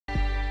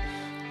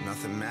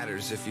Nothing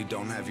matters if you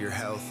don't have your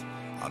health.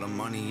 All the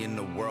money in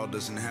the world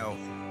doesn't help.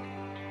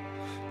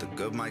 The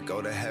good might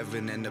go to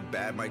heaven and the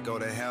bad might go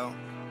to hell,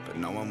 but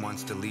no one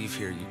wants to leave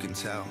here, you can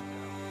tell.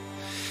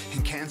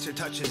 And cancer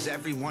touches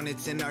everyone,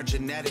 it's in our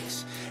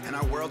genetics. And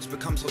our world's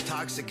become so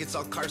toxic, it's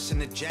all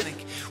carcinogenic.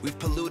 We've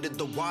polluted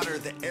the water,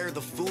 the air,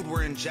 the food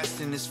we're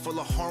ingesting is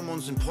full of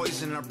hormones and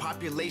poison. Our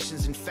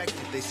population's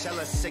infected. They sell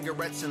us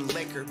cigarettes and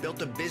liquor,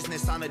 built a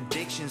business on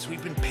addictions.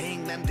 We've been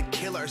paying them to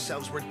kill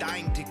ourselves, we're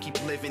dying to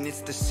keep living. It's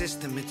the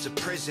system, it's a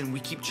prison, we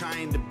keep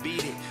trying to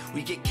beat it.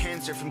 We get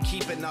cancer from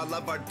keeping all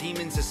of our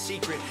demons a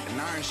secret. And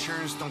our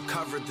insurance don't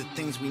cover the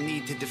things we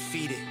need to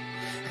defeat it.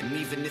 And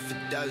even if it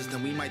does,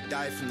 then we might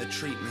die from the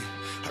treatment.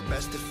 Our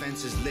best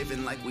defense is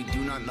living like we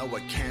do not know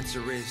what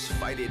cancer is.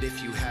 Fight it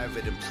if you have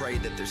it and pray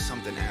that there's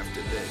something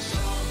after this.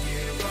 Don't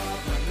give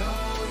up, I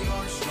know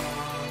you're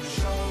strong.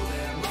 Show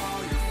them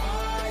all your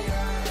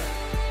fire.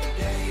 The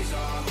days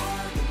are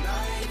hard, the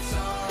nights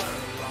are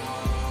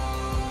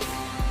long.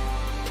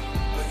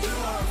 But you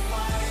are a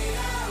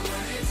fighter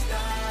when it's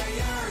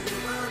dire. You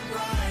burn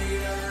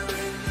brighter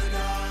in the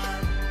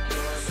dark.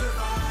 You're a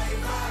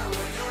survivor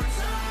when you're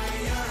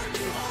tired.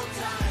 You hold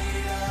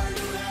tighter,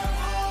 you have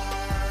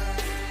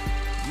heart.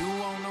 You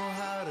won't know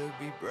how to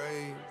be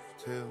brave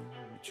till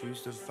you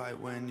choose to fight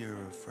when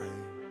you're afraid.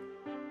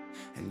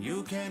 And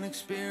you can't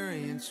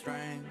experience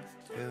strength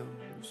till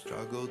you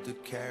struggle to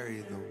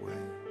carry the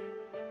weight.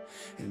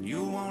 And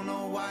you won't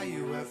know why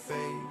you have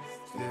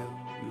faith till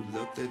you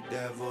look the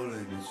devil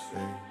in his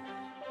face.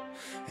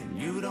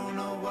 And you don't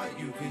know what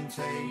you can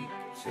take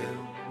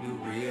till you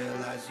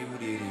realize you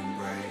didn't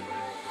break.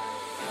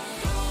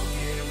 Don't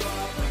give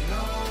up, I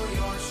know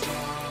you're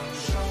strong.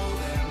 Show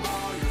them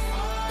all your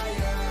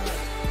fire.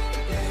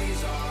 The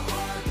days are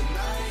hard, the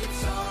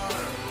nights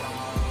are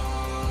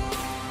long.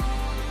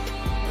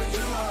 But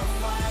you are a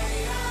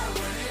fighter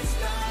when it's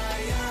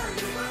dire.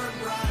 You burn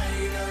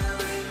brighter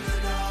in the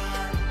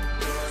dark.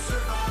 You're a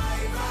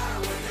survivor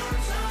when you're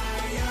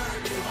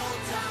tired. You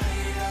hold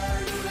tighter,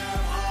 you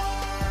have heart.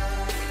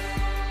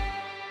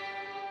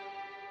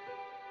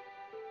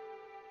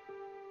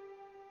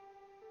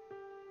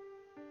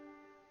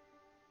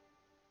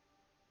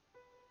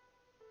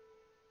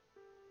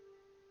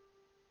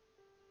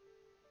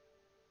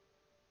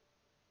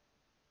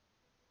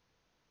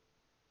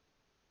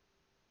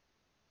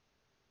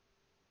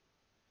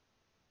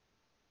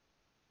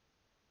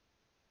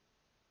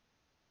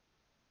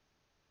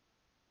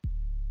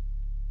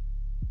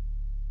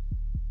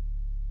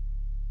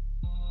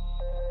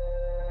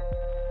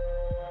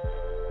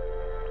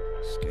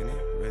 Skinny,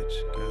 rich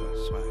girl,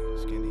 swag.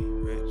 Skinny,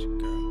 rich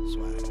girl,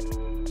 swag.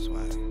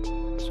 Swag,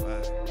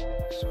 swag,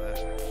 swag.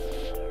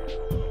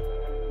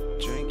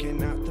 Drinking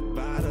out the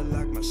bottle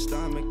like my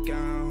stomach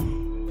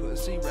gone.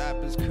 Pussy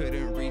rappers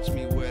couldn't reach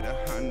me with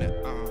 100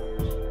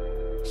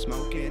 arms.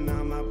 Smoking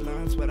on my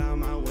blunts, but all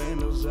my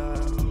windows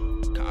up.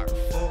 Car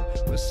full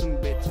with some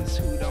bitches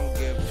who don't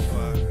give a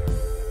fuck.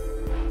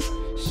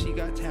 She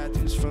got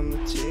tattoos from the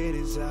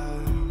titties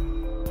up.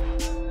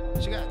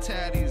 She got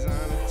tattoos on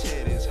her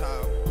titties,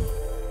 ho.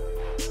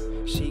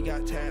 She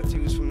got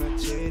tattoos from the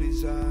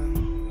titties,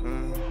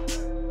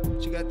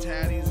 She got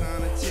tattoos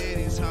on her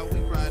titties, how we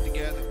ride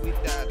together, we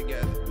die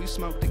together, we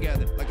smoke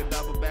together like a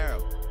double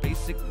barrel.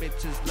 Basic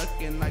bitches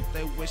looking like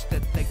they wish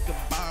that they could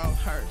borrow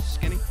her.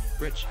 Skinny,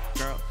 rich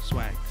girl,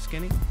 swag.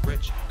 Skinny,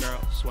 rich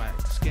girl, swag.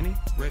 Skinny,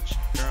 rich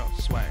girl,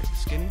 swag.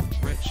 Skinny,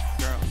 rich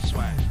girl,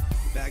 swag.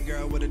 Bad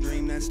girl with a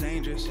dream that's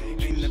dangerous.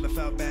 Ain't never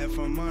felt bad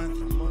for a month.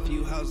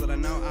 Few hoes that I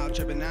know out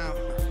tripping out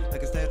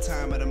like it's that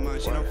time of the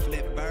month. She don't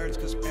flip birds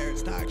cause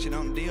parrots talk. She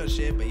don't deal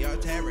shit, but you're a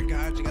tarot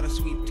card. She got a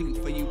sweet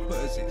tooth for you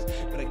pussies,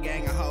 but a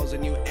gang of hoes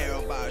and you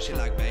arrow bars. She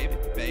like, baby,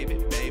 baby,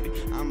 baby,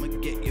 I'ma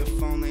get your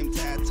phone name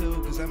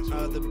tattooed, cause them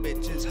other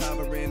bitches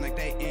hovering like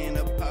they in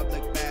a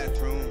public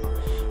bathroom.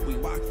 We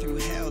walked through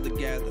hell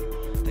together,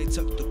 they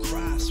took the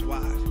cross,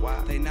 why?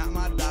 They not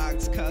my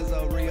dogs, cause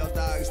the real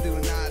dogs do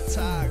not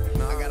talk.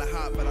 I got a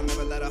heart, but I'll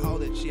never let her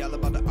hold it. She all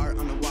about the art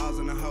on the walls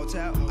in the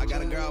hotel. I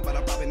got a girl, but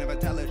I'll probably never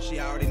tell her. She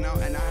already know,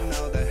 and I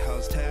know that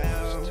hoes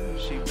tell.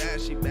 She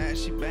bad, she bad,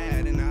 she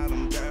bad, and all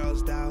them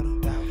girls doubt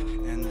her.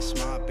 And the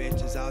smart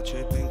bitches all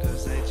tripping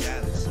cause they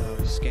jealous of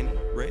her. Skinny,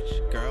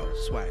 rich girl,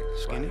 swag.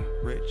 Skinny,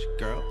 rich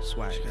girl,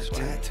 swag.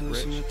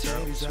 Tattoos from the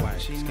titties up.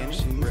 She knows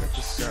she rich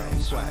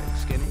girl, swag.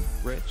 Skinny,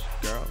 rich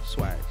girl,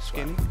 swag.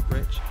 Skinny,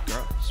 rich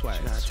girl,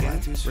 swag.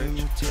 Tattoos from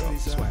the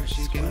titties up.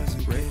 Skinny,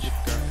 rich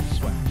girl,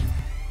 swag.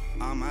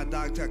 All my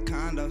dog tuck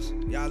condos,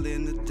 y'all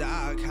in the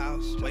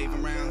doghouse.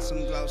 Waving around some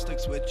glow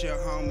sticks with your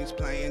homies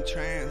playing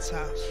trance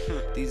house.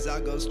 These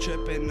uggos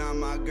tripping on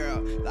my girl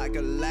like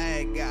a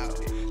leg out.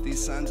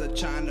 These sons are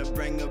trying to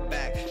bring her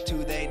back to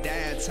their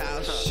dad's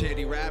house.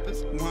 Shitty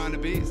rappers,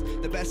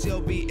 wannabes, the best you'll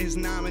be is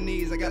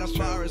nominees. I got a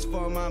forest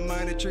for my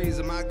money trees,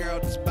 and my girl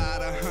just bought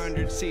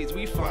 100 seeds.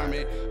 We farm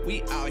it,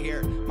 we out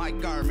here, my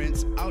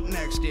garments out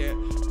next year.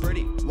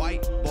 Pretty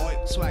white boy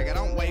swag, I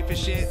don't wait for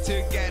shit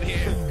to get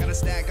here. Got a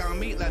stack on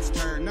me, let's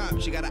turn up.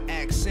 She got an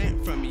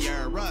accent from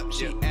Europe.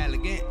 She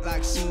elegant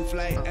like souffle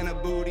and a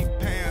booty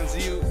pounds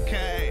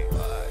UK.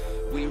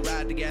 We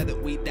ride together,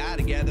 we die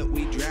together,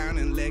 we drown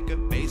in liquor.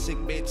 Basic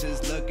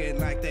bitches looking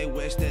like they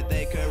wish that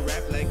they could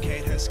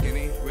replicate her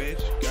skinny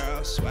rich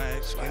girl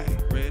swag. Skinny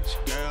rich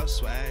girl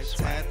swag.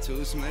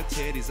 Tattoos from her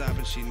titties up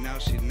and she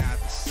knows she's not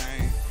the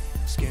same.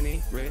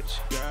 Skinny rich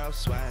girl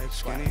swag.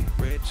 Skinny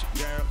rich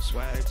girl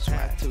swag.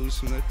 Tattoos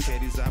from her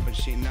titties up and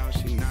she knows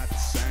she's not the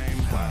same.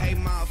 Hey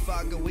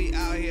motherfucker, we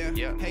out here.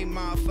 Hey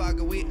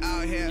motherfucker, we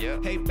out here.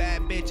 Hey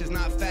bad bitches,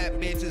 not fat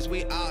bitches,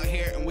 we out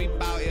here and we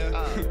bout ya.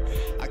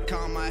 I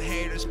call my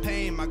haters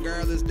pain, my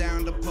girl is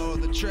down to pull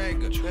the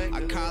trigger.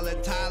 I call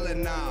it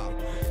Tylenol,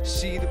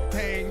 she the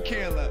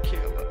painkiller.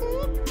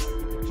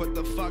 What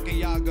the fuck are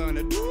y'all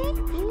gonna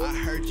do? I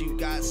heard you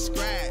got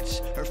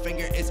scratched. Her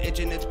finger is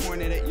itching, it's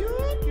pointed at you.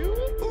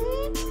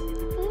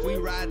 We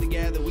ride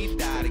together, we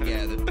die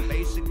together.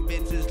 Basic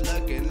bitches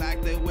looking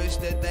like they wish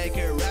that they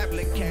could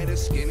replicate a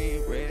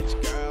skinny rich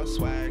girl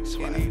swag.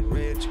 Skinny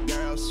rich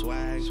girl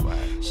swag.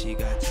 She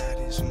got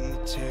tattoos from the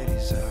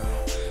titties up.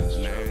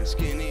 Man,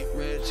 skinny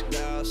rich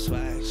girl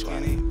swag.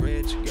 Skinny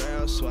rich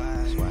girl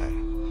swag.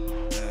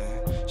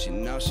 She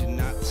knows she's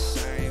not the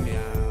same,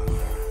 y'all.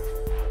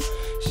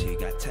 She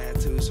got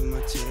tattoos from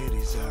her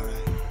titties,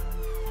 alright.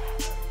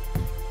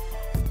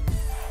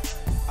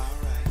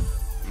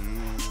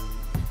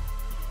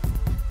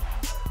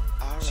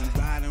 She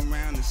riding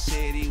around the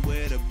city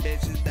with the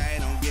bitches, they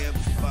don't give a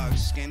fuck.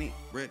 Skinny,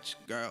 rich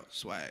girl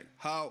swag.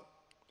 Ho!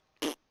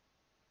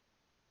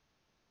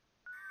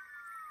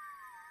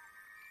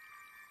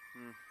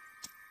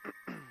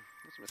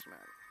 What's Mr. Mac?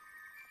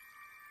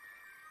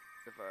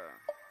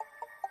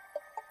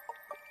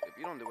 If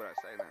you don't do what I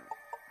say, then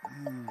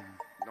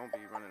don't be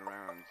running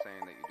around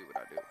saying that you do what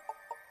I do.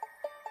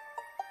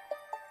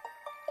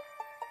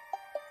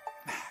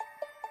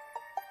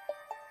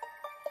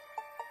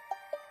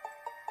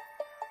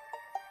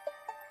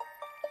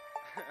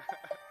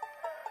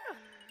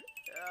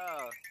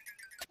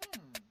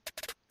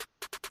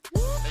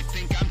 They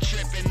think I'm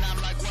tripping,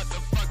 I'm like, what the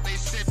fuck they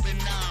sipping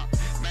now?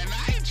 Man,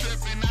 I ain't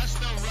tripping, I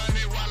still run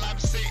it while I'm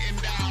sitting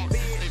down.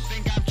 They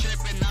think I'm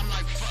tripping, I'm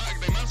like, fuck,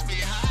 they must be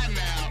high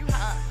now.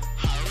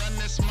 I run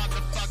this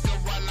motherfucker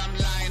while I'm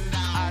lying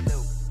down. I do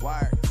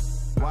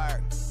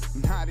work,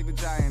 not even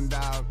trying,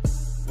 dog.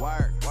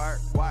 Work,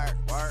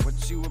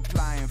 what you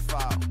applying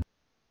for?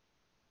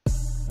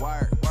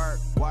 Work,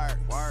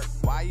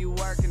 why you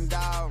working,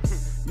 dog?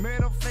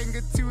 Middle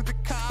finger to the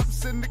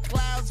cops in the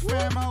clouds,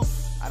 famo.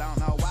 I don't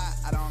know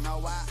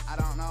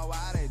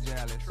why they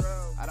jealous.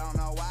 I don't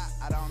know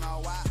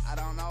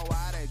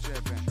why they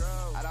tripping.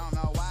 I don't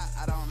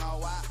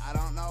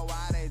know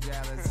why they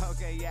jealous.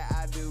 Okay, yeah,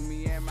 I do.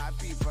 Me and my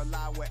people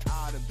lie with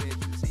all the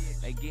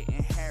bitches. They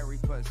getting hairy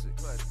pussy.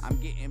 I'm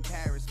getting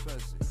Paris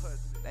pussy.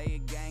 They a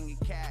gang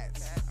of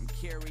cats. I'm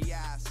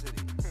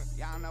curiosity.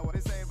 Y'all know what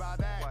they say about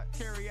that? What?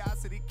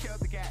 Curiosity killed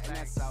the cat, and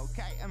that's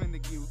okay. I'm in the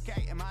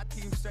UK, and my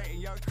team straight,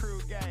 and your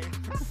crew gay.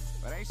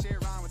 But ain't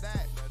shit wrong with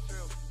that. That's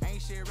true.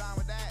 Ain't shit wrong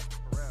with that.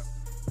 For real.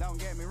 Don't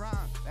get me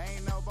wrong, there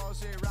ain't no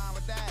bullshit wrong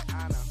with that.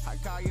 I know. I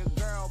call your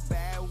girl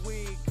bad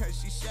weed, cause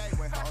she shake.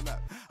 Wait, hold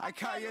up. I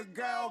call your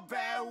girl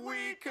bad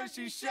weed, cause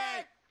she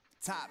shake.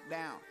 Top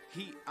down,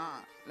 heat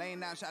on, laying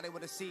down shotty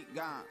with a seat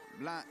gone.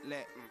 Blunt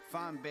lit,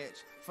 fun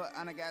bitch, foot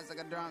on the gas like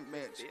a drunk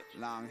bitch.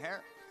 Long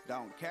hair,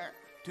 don't care.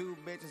 2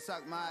 bitches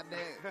suck my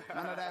dick.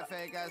 None of that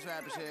fake ass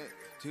rapper shit.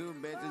 2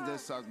 bitches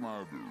just suck my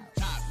dick.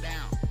 Top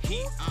down,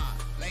 heat on,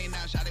 laying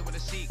down shotty with a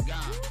seat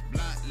gone.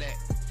 Blunt lit,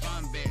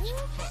 fun bitch,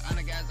 foot on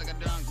the gas like a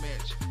drunk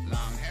bitch.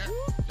 Long hair,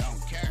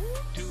 don't care.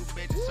 2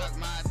 bitches suck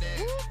my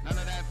dick. None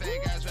of that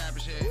fake ass rapper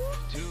shit.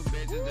 2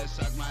 bitches just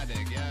suck my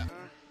dick, yeah.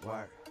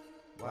 Work.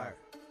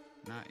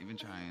 Not even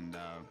trying,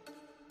 dog.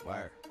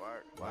 Work.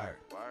 What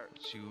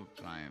you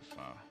applying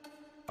for?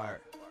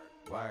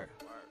 Work.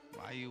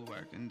 Why you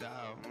working,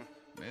 dog?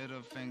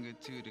 Middle finger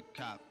to the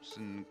cops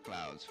in the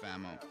clouds,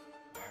 famo.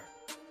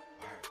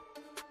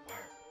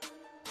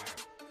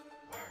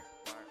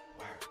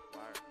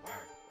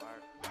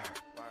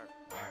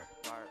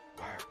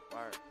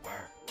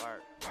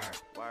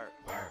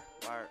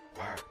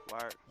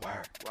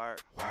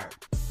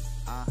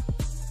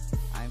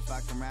 I ain't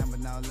fucking around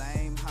with no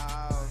lame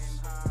hoes.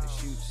 They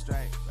shoot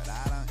straight, but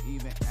I don't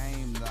even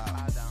aim though.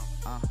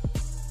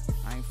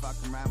 I ain't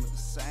fucking around with the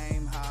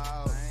same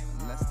hoes,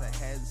 unless the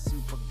head's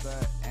super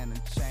good and the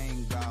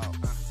chain go.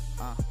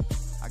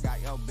 I got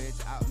your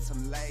bitch out in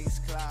some lace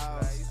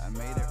clothes. I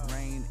made it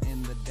rain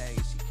in the day,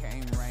 she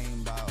came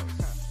rainbows.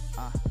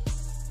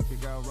 Your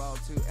girl roll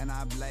too and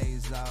I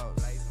blaze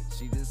those.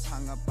 She just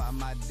hung up on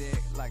my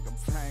dick like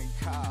a prank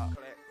call.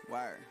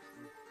 Work.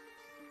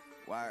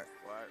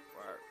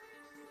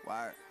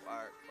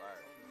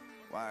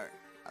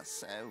 I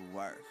said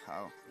work,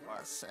 ho.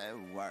 I said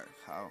work,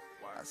 ho.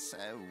 I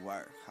said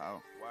work,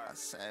 ho. I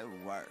said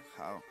work,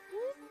 ho.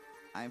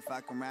 I ain't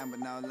fucking around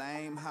with no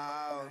lame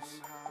hoes.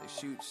 They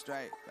shoot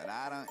straight, but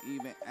I don't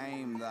even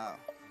aim though.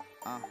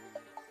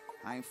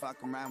 I ain't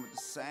fucking around with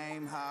the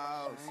same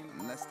hoes,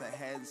 unless the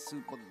head's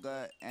super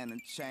good and the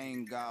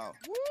chain go.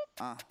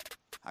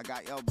 I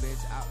got your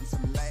bitch out in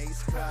some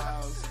lace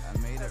clothes. I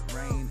made it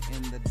rain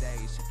in the day,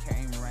 she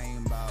came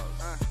rainbows.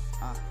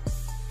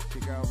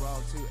 Your girl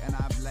roll too and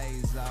I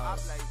blaze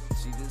those.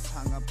 She just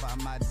hung up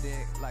on my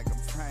dick like a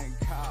prank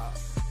call.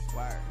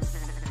 Word.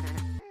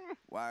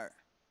 Word.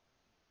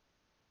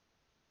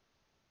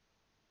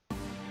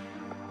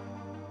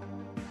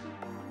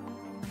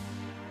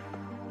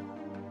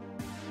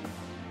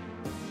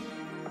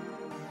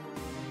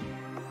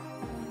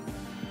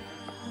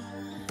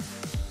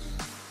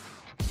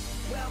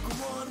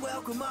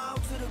 Welcome all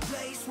to the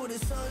place where the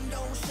sun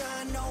don't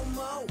shine no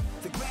more.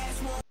 The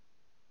grass won't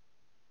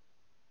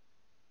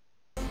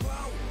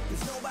grow.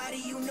 There's nobody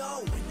you know,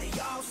 and they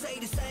all say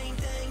the same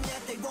thing,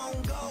 that they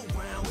won't go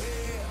round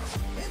here.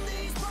 In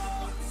these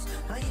bars,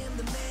 I am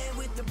the man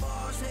with the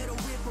bars that'll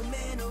rip a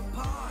man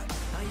apart.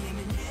 I am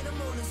an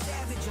animal and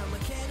savage, I'm a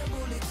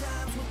cannibal at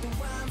times. With the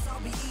rhymes,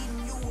 I'll be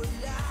eating you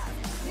alive.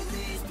 In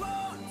these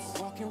bars,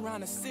 walking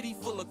around a city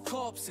full of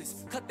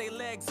corpses, cut their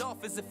legs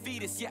off as a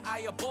fetus, yeah, I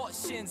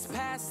abortions.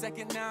 Past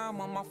second, now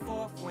I'm on my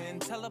fourth win.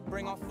 Tell her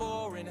bring all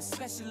foreign,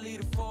 especially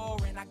the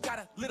foreign. I got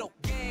a little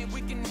game,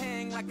 we can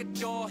hang like a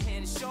door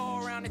hinge.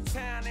 Show around the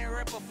town and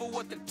rip her for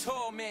what the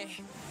torment.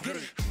 Get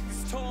it?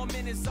 Cause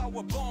torment is all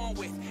we're born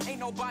with. Ain't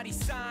nobody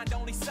signed,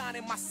 only sign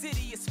in my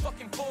city is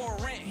fucking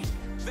boring.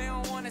 They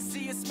don't wanna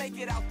see us make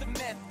it out the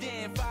meth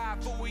den. 5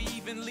 before we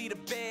even leave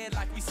the bed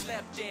like we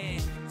slept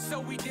in. So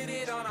we did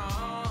it on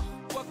our own.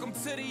 Welcome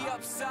to the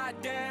upside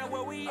down,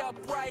 where we up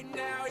right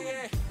now,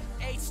 yeah.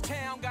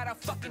 H-Town got a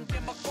fucking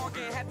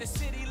Demogorgon, had the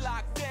city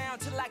locked down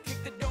till I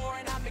kick the door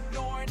and I'm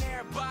ignoring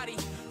everybody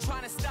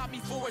trying to stop me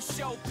for a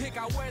show pick.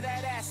 I wear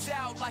that ass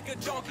out like a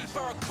donkey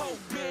for a coat,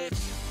 bitch.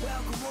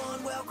 welcome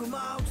one, welcome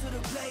all to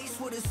the place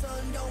where the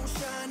sun don't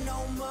shine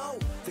no more.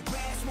 The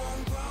grass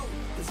won't grow,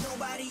 there's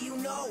nobody you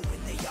know,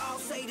 and they all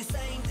say the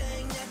same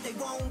thing, that they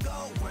won't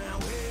go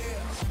round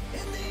here.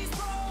 In these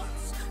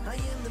bars, I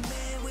am the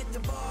man with the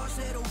bars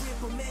that'll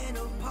rip a man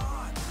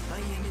apart. I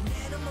am an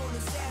animal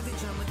and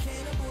savage, I'm a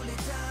cannibal at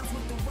times.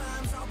 With the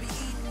rhymes, I'll be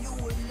eating you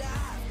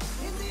alive.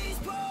 In these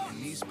bars,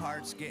 in these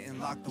parts, getting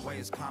locked away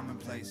is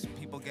commonplace.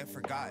 People get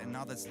forgotten,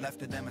 all that's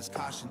left of them is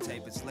caution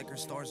tape. It's liquor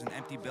stores and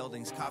empty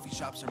buildings, coffee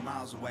shops are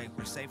miles away.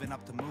 We're saving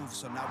up to move,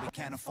 so now we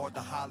can't afford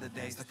the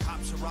holidays. The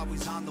cops are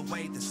always on the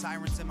way, the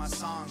sirens in my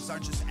songs are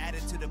just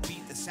added to the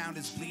beat. The sound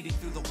is bleeding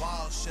through the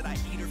walls. Should I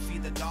eat or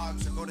feed the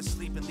dogs, or go to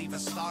sleep and leave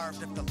us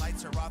starved? If the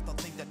lights are off, they'll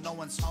think that no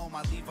one's home,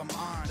 I leave them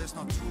on. There's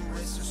no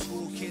tourists or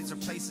school kids or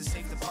places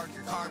safe to park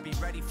your car. Be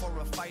ready for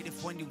a fight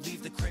if when you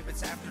leave the crib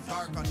it's after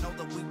dark. I know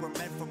that we were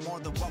meant for more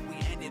than what we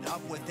ended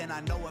up with, and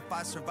I know if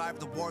I survive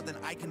the war, then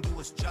I can do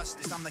us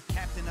justice. I'm the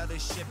captain of the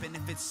ship, and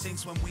if it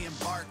sinks when we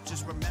embark,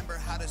 just remember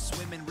how to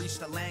swim and reach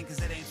the land, cause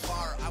it ain't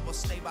far. I will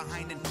stay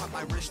behind and cut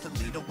my wrist to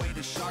lead away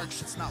the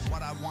sharks. It's not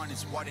what I want,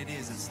 it's what it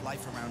is. It's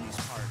life around these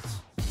parts.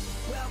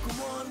 welcome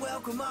one,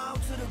 welcome all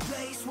to the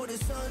place where the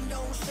sun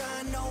don't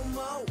shine no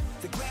more.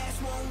 The grass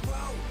won't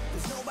grow,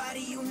 there's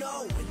nobody you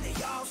know, and they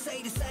all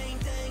say the same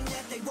thing,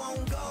 that they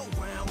won't go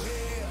round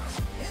here.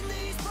 In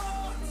these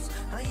bars,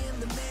 I am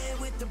the man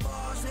with the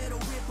bars that'll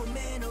rip a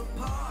man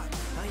apart.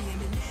 I am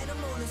an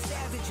animal and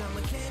savage, I'm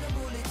a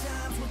cannibal at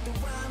times. With the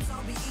rhymes,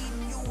 I'll be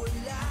eating you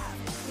alive.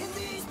 In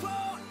these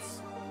bars,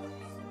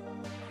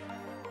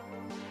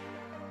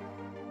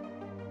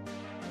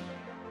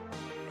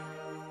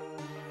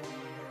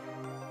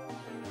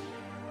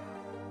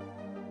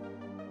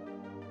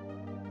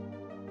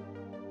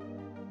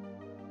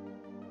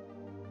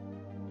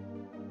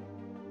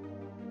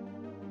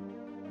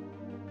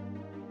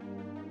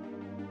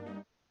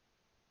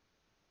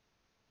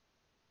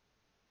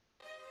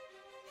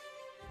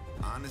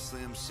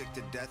 Honestly, I'm sick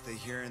to death of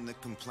hearing the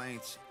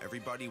complaints.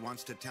 Everybody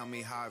wants to tell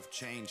me how I've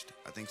changed.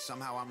 I think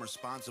somehow I'm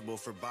responsible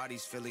for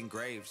bodies filling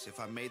graves. If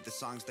I made the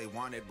songs they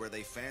wanted, were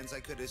they fans I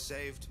could have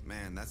saved?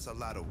 Man, that's a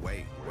lot of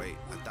weight.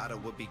 I thought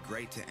it would be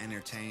great to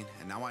entertain,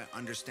 and now I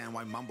understand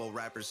why mumble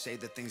rappers say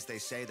the things they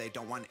say. They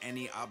don't want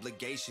any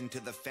obligation to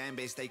the fan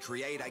base they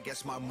create. I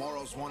guess my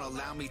morals won't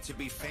allow me to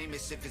be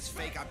famous if it's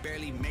fake. I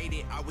barely made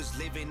it. I was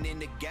living in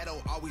the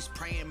ghetto, always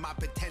praying my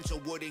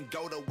potential wouldn't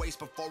go to waste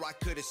before I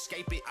could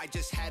escape it. I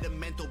just had a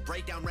mental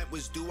breakdown, rent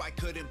was due, I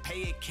couldn't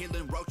pay it.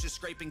 Killing roaches,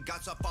 scraping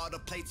guts off all the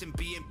plates and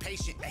being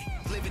patient. Ay,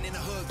 living in the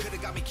hood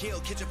could've got me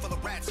killed. Kitchen full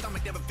of rats,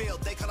 stomach never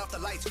filled. They cut off the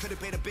lights, couldn't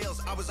pay the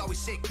bills. I was always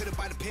sick, couldn't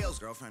buy the pills.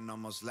 Girlfriend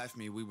almost left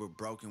me, we were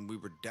broken, we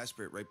were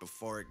desperate. Right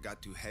before it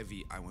got too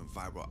heavy, I went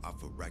viral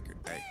off a record.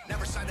 Ay,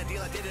 never signed a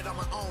deal, I did it on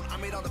my own. I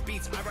made all the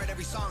beats, I write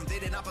every song. They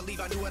did not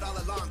believe I knew it all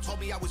along. Told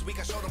me I was weak,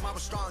 I showed them I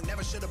was strong.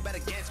 Never should've bet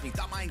against me.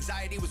 Thought my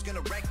anxiety was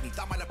gonna wreck me.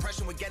 Thought my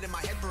depression would get in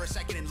my head for a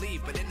second and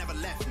leave, but it never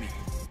left me.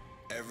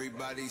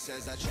 Everybody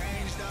says I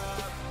changed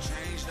up,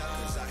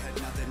 cause I had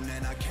nothing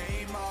and I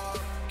came up.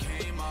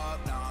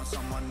 Now I'm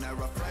someone they're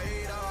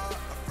afraid of.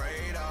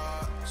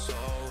 So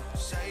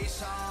say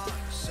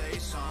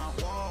some,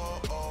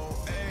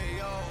 whoa, hey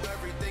yo.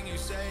 Everything you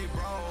say,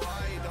 bro,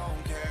 I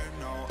don't care,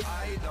 no,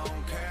 I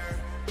don't care,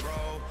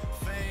 bro.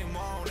 Fame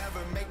won't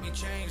ever make me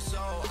change, so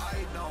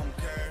I don't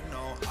care,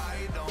 no,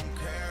 I don't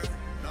care,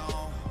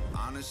 no.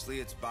 Honestly, Honestly,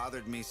 it's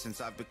bothered me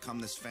since I've become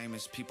this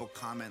famous. People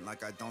comment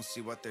like I don't see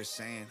what they're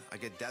saying. I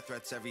get death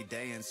threats every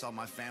day, and so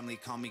my family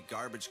call me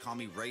garbage, call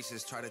me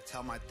racist. Try to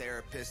tell my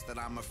therapist that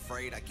I'm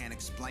afraid I can't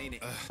explain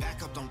it.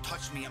 Back up, don't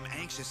touch me, I'm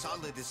anxious. All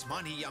of this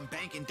money I'm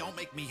banking don't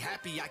make me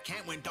happy. I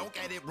can't win, don't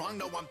get it wrong.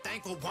 No, I'm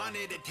thankful,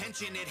 wanted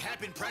attention. It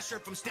happened, pressure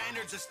from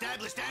standards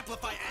established.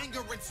 Amplify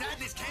anger and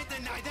sadness, can't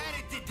deny that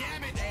it did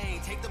damage. Hey,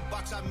 take the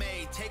bucks I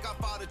made, take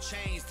off all the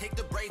chains, take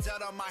the braids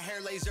out of my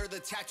hair, laser the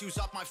tattoos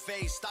off my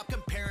face. Stop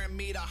comparing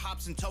me to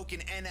Hops and Token,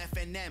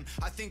 NF and M.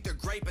 I think they're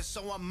great, but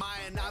so am I,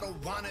 and I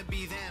don't wanna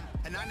be them.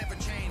 And I never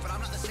change, but I'm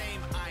not the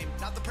same. I'm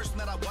not the person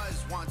that I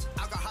was once.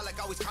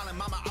 Alcoholic, always calling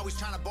mama, always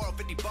trying to borrow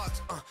 50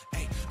 bucks.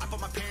 Hey, I put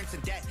my parents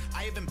in debt.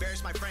 I have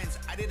embarrassed my friends.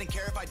 I didn't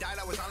care if I died.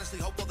 I was honestly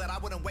hopeful that I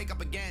wouldn't wake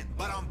up again.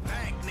 But I'm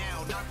back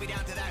now. Knock me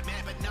down to that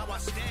man, but now I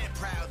stand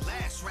proud.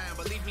 Last round,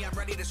 believe me, I'm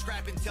ready to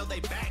scrap until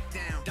they back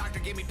down. Doctor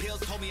gave me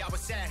pills, told me I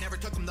was sad. Never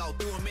took them though,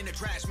 threw them in the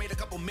trash. Made a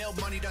couple mil,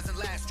 money doesn't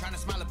last. Trying to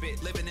smile a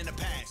bit, living in the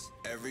past.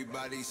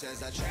 Everybody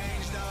says I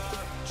changed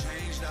up.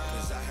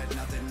 Cause I had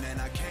nothing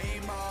and I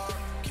came up.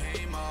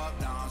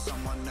 Now I'm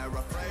someone they're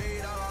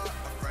afraid of.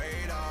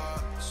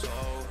 So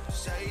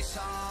say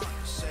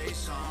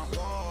some,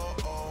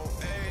 whoa,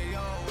 hey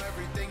yo,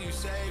 everything you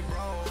say, bro,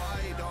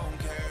 I don't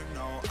care,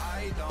 no,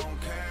 I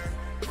don't care,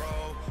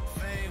 bro.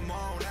 Fame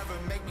won't ever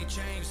make me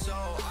change, so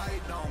I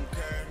don't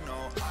care,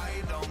 no,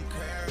 I don't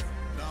care.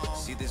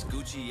 See this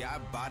Gucci, I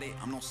bought it.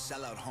 I'm no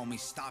sellout, homie,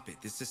 stop it.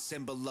 This is a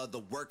symbol of the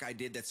work I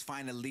did that's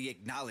finally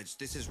acknowledged.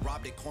 This is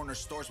robbed at corner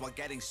stores while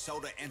getting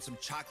soda and some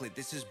chocolate.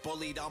 This is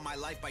bullied all my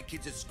life by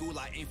kids at school,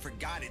 I ain't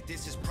forgot it.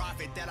 This is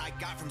profit that I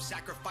got from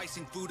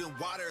sacrificing food and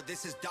water.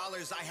 This is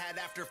dollars I had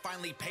after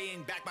finally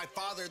paying back my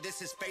father.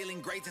 This is failing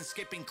grades and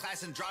skipping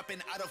class and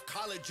dropping out of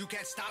college. You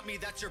can't stop me,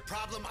 that's your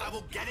problem. I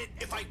will get it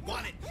if I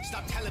want it.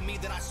 Stop telling me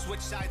that I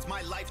switched sides,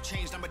 my life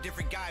changed, I'm a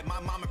different guy. My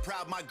mama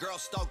proud, my girl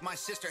stoked, my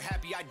sister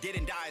happy I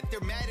didn't die. They're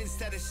mad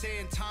instead of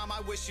saying, Tom,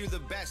 I wish you the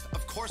best.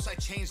 Of course I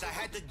changed, I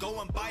had to go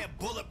and buy a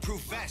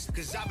bulletproof vest.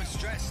 Cause I've been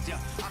stressed, yeah,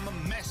 I'm a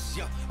mess,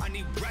 yeah, I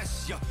need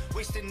rest, yeah.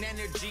 Wasting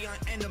energy on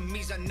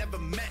enemies I never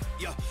met,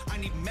 yeah. I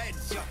need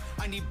meds, yeah,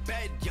 I need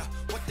bed, yeah.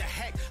 What the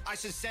heck, I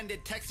should send a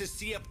text to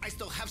see if I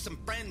still have some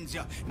friends,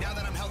 yeah. Now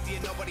that I'm healthy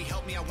and nobody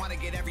helped me, I wanna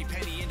get every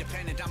penny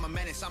independent. I'm a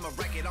menace, I'm a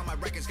wreck it, all my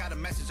records got a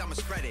message, I'ma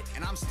spread it.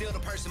 And I'm still the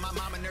person my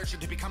mama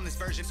nurtured to become this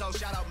version. So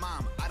shout out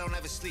mom, I don't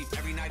ever sleep,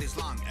 every night is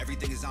long.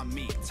 Everything is on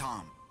me,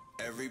 Tom.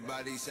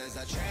 Everybody says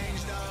I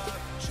changed up.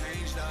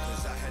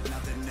 Cause I had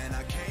nothing and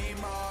I came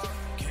up.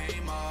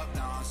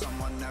 Now I'm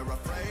someone they're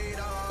afraid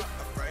of.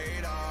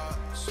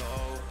 So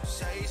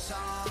say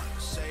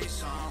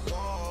some,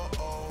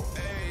 whoa,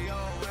 hey yo,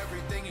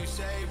 everything you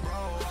say, bro,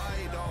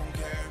 I don't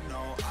care,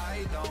 no,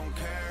 I don't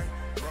care,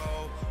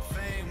 bro.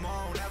 Fame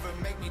won't ever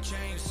make me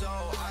change, so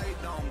I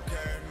don't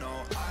care, no,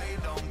 I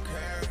don't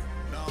care,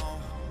 no.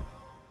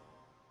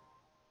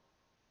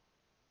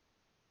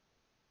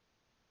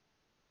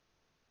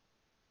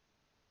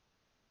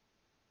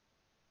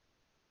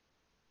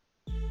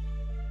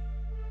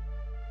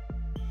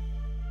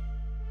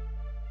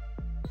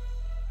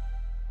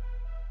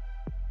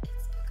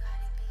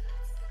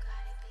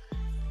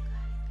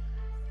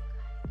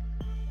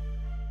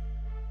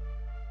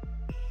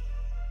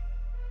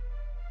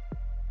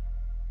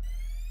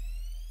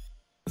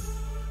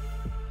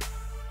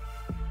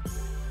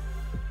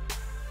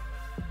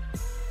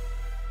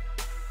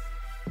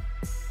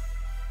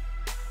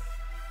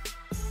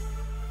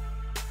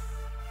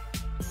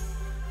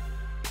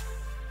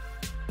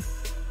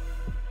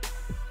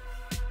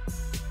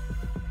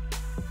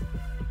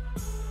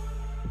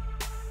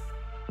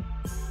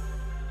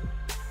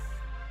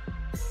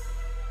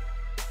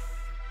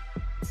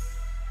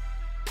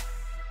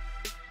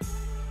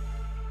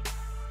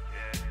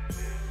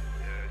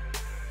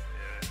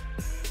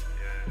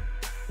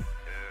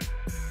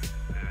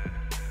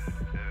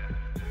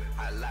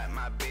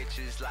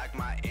 Like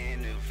my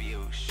interview,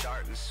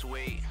 short and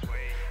sweet.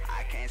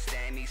 I can't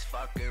stand these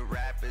fucking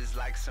rappers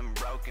like some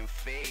broken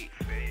feet.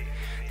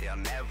 They'll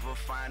never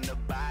find the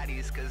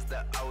bodies cause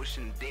the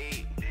ocean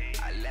deep.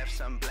 I left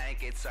some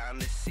blankets on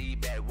the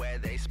seabed where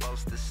they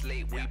supposed to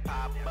sleep. We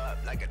pop up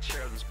like a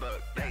children's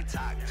book. They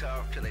talk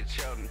tough till their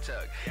children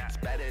took. It's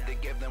better to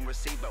give them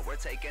receipt, but we're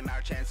taking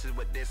our chances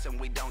with this and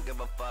we don't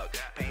give a fuck.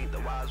 Paint the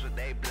walls with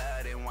their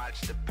blood and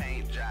watch the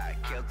paint dry.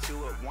 Kill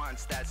two at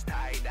once, that's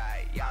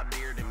tie-dye. Y'all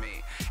dear to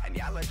me, and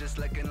y'all are just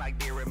looking like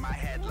deer in my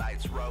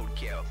headlights.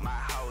 Roadkill, my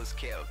hoes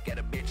kill. Get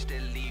a bitch to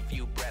leave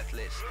you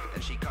breathless.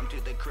 Then she come to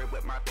the crib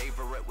with my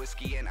favorite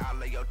whiskey and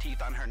all of your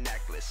teeth on her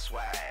necklace.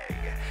 Swag,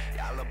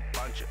 y'all a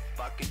bunch of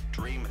fucking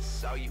dreamers,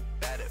 so you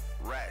better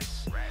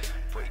rest.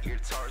 Put your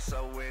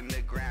torso in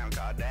the ground,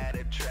 call that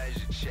a treasure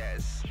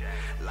chest.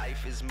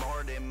 Life is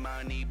more than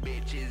money,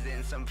 bitches,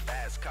 and some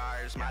fast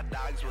cars. My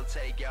dogs will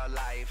take your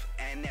life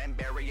and then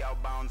bury your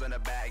bones in the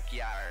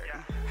backyard.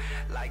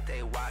 Like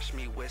they wash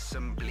me with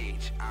some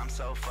bleach, I'm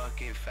so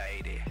fucking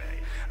faded.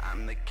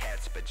 I'm the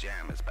cat's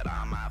pajamas, but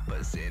I'm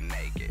opposite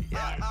naked,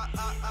 yeah.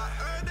 I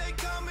heard they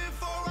coming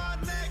for our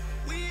neck,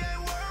 we ain't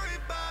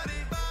worried about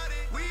it.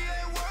 We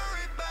ain't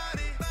worried about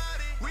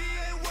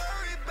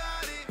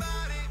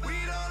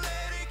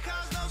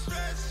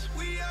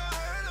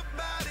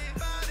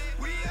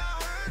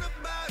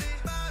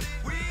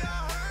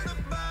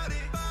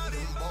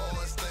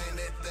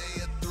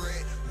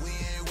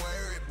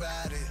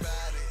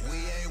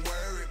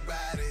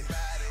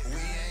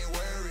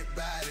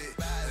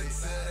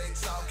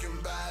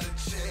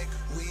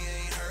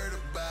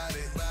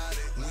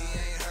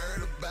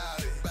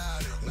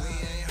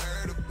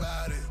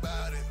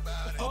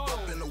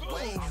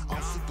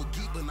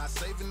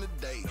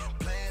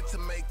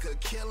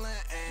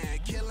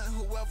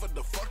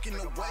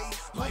the way.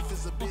 Life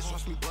is a bitch,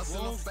 watch me bust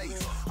in her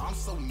face. I'm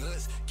so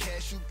nuts,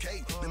 cashew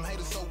cake. Them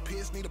haters so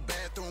pissed, need a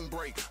bathroom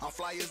break. I'm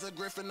fly as a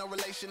griffin, no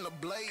relation to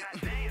Blade.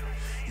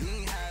 You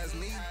ain't high as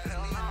me.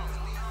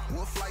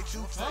 What flight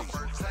you take?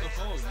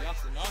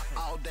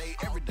 All day,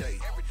 every day.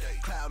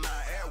 Cloud9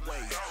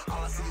 Airways.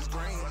 All I see is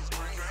green.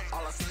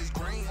 All I see is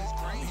green.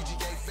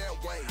 PGA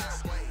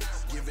fairways.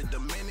 Give it a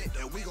minute,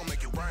 and we gon'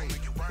 make it rain.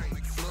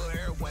 Flood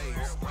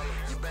airways.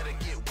 You better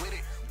get with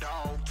it,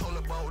 dog.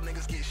 Toilet bowl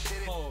niggas get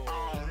shitted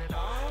on.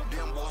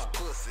 Them boys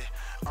pussy.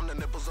 I'm the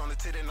nipples on the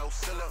titty, no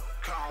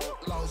silicone.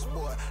 Lost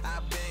boy, I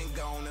been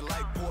gone and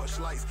like porch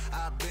lights.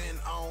 I been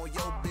on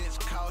your bitch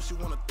call, she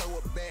wanna throw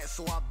it back,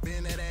 so I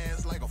been that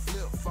ass like a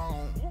flip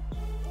phone.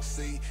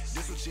 See,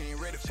 this what you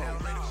ain't ready for.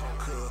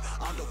 Cause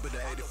I'm dope at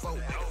the 84.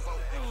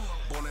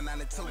 Born in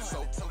 92,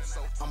 so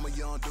I'm a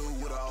young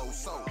dude with an old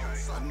soul.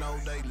 I know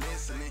they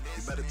listening,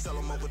 you better tell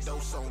them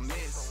overdose on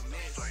this.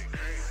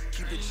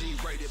 Keep it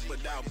G-rated, but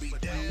I'll be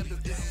damned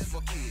if this is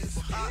for kids.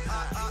 I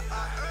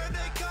heard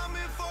they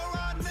coming for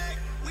our neck.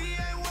 We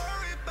ain't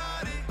worried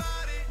about it.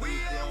 We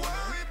ain't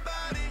worried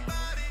about it.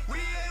 We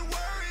ain't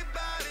worried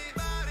about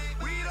it.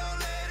 We don't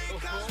let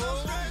it cause no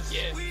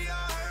stress. We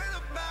are heard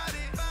about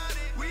it.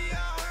 We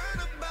are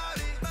heard about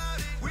it.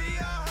 We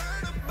are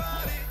heard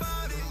about it.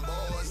 Them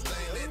boys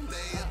think that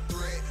they a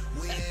threat.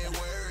 We ain't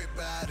worried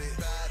about it.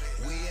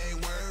 We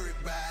ain't worried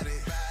about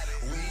it.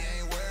 We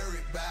ain't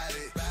worried about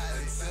it.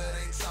 Until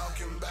they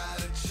talking about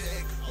a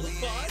check. We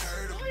ain't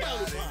heard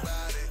about it.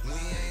 We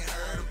ain't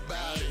heard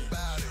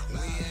about it. We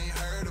ain't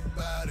heard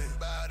about it.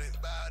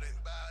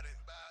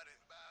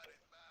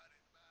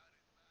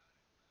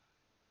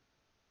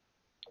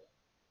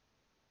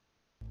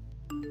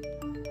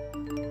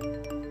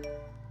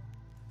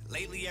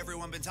 Lately,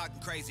 everyone been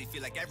talking crazy.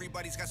 Feel like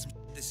everybody's got some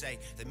to say.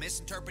 They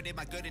misinterpreted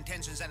my good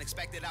intentions and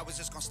expected I was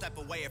just gonna step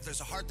away. If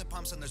there's a heart that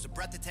pumps and there's a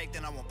breath to take,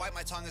 then I won't bite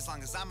my tongue as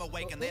long as I'm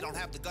awake. And they don't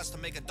have the guts to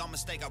make a dumb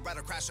mistake. I'd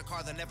rather crash a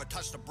car than never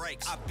touch the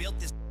brakes. I built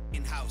this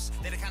in-house.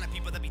 They're the kind of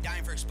people that be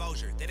dying for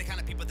exposure. They're the kind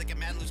of people that get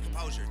mad and lose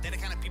composure. They're the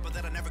kind of people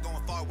that are never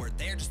going forward.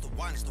 They're just the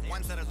ones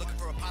that are looking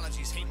for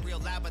apologies. Hating real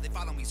loud, but they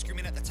follow me.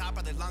 Screaming at the top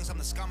of their lungs, I'm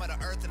the scum of the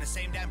earth. In the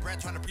same damn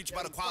breath, trying to preach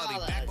about equality.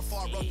 Back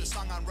before I wrote the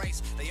song on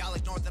race, they all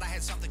ignored that I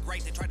had something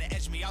great. They tried to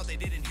edge me out, they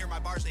didn't hear my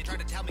bars. They tried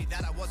to tell me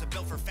that I wasn't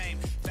built for fame.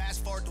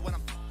 Fast forward to when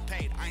I'm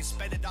paid. I ain't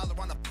spend $1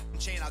 on the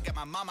chain. I'll get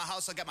my mama a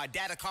house, I'll get my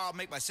dad a car, I'll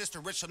make my sister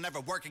rich, she'll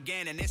never work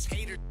again. And this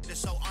hater is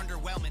so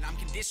underwhelming. I'm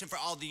conditioned for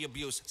all the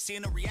abuse.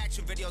 Seeing the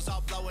reaction videos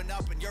all blowing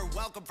up, and you're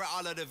welcome for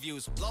all of the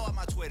views. Blow up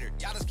my Twitter,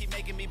 y'all just keep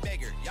making me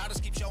bigger. Y'all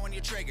just keep showing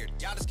you're triggered.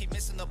 Y'all just keep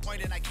missing the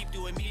point, and I keep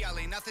doing me. Y'all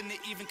ain't nothing to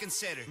even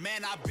consider.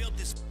 Man, I built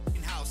this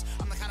house.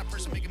 I'm the kind of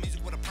person making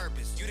music with a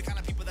purpose. You the kind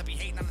of people that be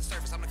hating on the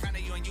surface. I'm the kind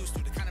of you ain't used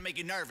to, the kind of make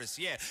you nervous.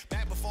 Yeah,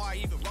 back before I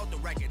even wrote the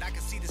record, I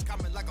could see this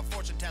coming like a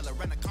fortune teller.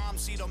 And a calm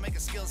sea don't make a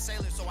skilled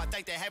sailor, so I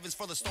thank the heavens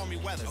for the stormy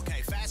weather.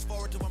 Okay, fast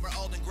forward to when we're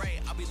old and gray.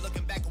 I'll be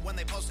looking back at when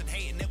they posted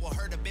hate, and it will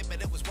hurt a bit,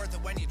 but it was worth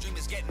it when your dream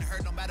is getting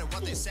hurt no matter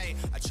what they say.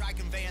 I try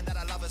conveying that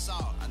I love us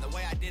all, and the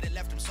way I did it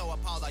left them so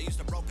appalled. I used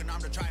a broken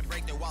arm to try and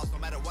break their walls. No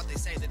matter what they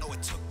say, they know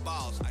it took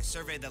balls. I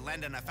surveyed the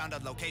land and I found a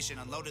location,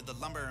 unloaded the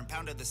lumber and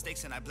pounded the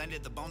stakes, and I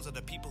blended the bones of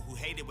the people who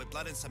hated with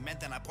blood and cement.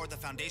 Then I poured the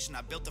foundation.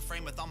 I built the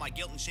frame with all my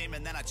guilt and shame,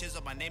 and then I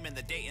chiseled my name and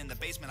the date in the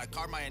basement. I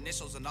carved my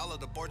initials and all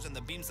of the boards and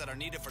the beams that are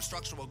needed for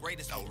structural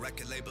greatness. No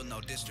record label, no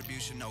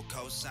distribution, no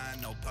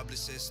cosign, no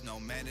publicist, no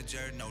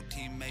manager, no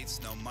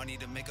teammates, no money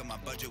to make up my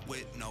budget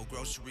with, no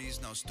groceries,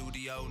 no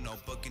studio, no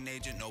booking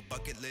agent, no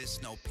bucket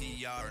list, no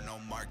PR, no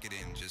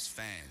marketing, just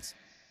fans.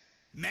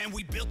 Man,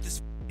 we built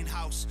this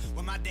house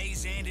when my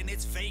days end and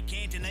it's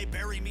vacant, and they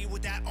bury me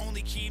with that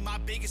only key. My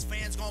biggest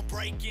fans gon'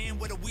 break in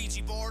with a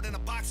Ouija board and a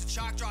box of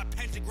chalk, draw a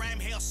pentagram,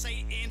 hail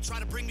Satan, try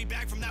to bring me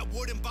back from that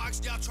wooden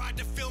box y'all tried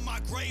to fill my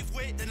grave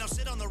with. Then they'll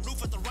sit on the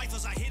roof with the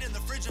rifles I hid in the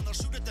fridge, and they'll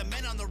shoot at the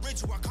men on the ridge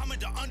who are coming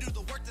to undo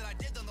the work that I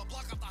did. Then they'll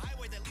block off the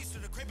highway that leads to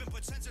the crib and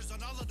put sensors on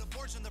all of the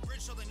boards and the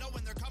bridge, so they know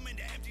when they're coming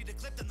to empty the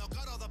clip. Then they'll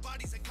cut all the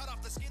bodies and cut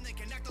off the skin, then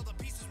connect all the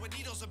pieces with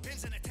needles and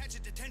pins and attach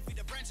it to 10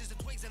 feet of branches and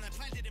twigs, and then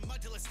plant it in mud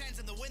till it stands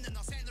in the wind. Then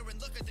they'll stand there and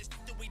look at this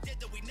that we did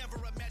that we never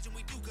imagined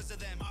we do because of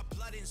them. Our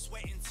blood and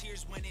sweat and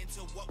tears went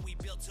into what we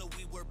built till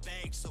we were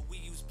bagged. So we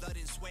used blood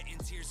and sweat and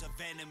tears of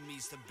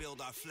enemies to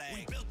build our flag.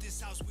 We built this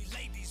house, we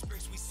laid these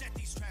bricks, we set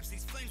these traps,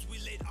 these flames we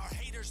lit. Our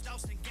haters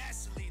doused in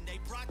gasoline they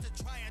brought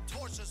to try and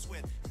torch us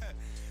with.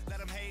 Let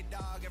them hate,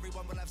 dog.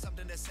 Everyone will have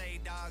something to say,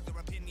 dog. Their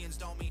opinions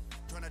don't mean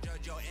trying to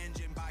judge your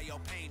engine by your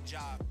paint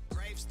job.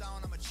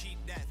 Gravestone, I'm a cheat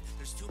death.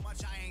 There's too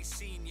much I ain't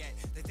seen yet.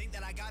 They think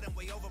that I got them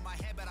way over my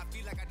head, but I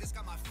feel like I just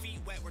got my feet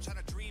wet. We're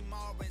trying to dream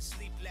more and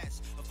sleep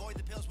less. Avoid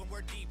the pills when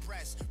we're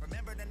depressed.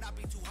 Remember to not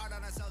be too hard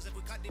on ourselves. If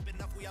we cut deep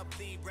enough, we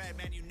bleed bread.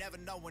 Man, you never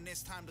know when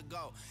it's time to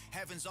go.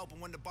 Heaven's open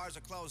when the bars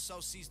are closed, so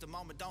seize the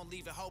moment. Don't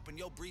leave it hoping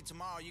you'll breathe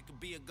tomorrow. You could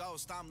be a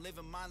ghost. I'm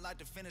living mine like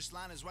the finish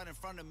line is right in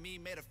front of me.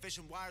 Made of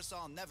fishing wire, so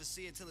I'll never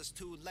see it till it's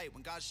too late.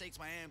 When God shakes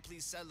my hand,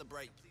 please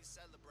celebrate. Please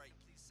celebrate.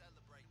 Please celebrate. Please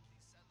celebrate.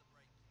 Please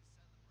celebrate.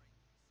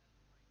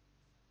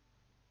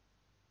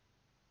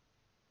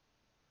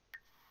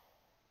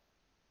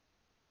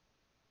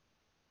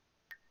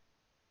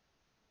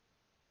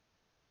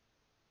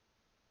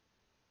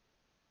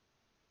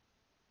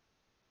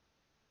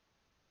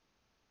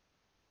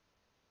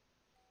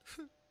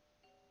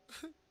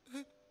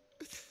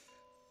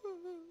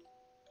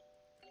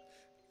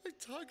 I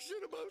talk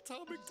shit about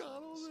Tom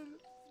Macdonald and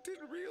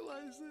didn't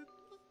realize that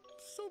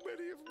so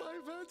many of my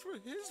fans were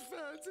his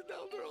fans, and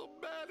now they're all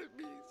mad at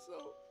me,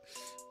 so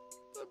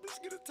I'm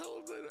just gonna tell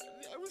them that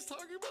I was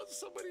talking about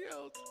somebody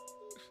else.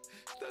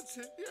 That's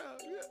it,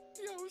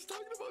 yeah, I was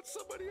talking about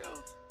somebody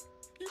else.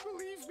 You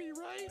believe me,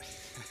 right?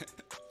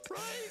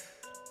 Right?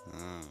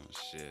 Oh,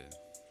 shit.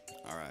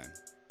 Alright.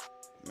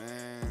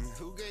 Man,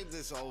 who gave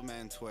this old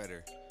man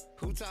Twitter?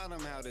 Who taught him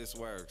how this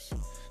works?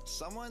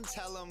 Someone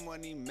tell him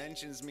when he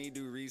mentions me,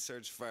 do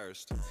research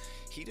first.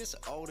 He just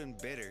old and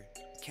bitter.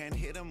 Can't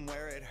hit him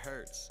where it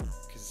hurts,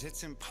 cause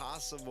it's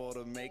impossible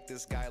to make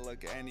this guy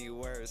look any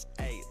worse.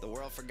 Hey, the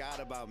world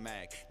forgot about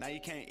Mac. Now you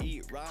can't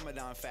eat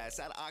Ramadan fast.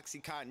 That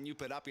Oxycontin you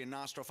put up your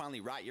nostril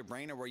finally rot your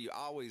brain, or where you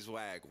always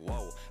wag.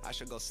 Whoa, I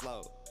should go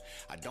slow.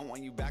 I don't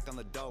want you back on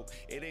the dope.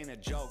 It ain't a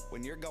joke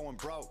when you're going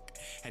broke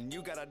and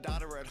you got a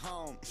daughter at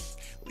home.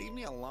 Leave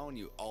me alone,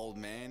 you old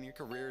man. Your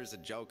career is a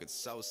joke, it's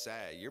so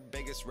sad. Your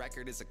biggest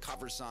record is a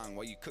cover song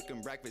while you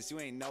cooking breakfast.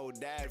 You ain't no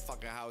dad,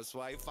 fucking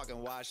housewife,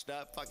 fucking washed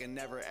up, fucking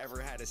never ever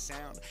had a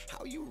sound.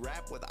 How you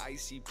rap with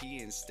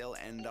ICP and still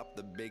end up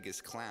the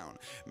biggest clown?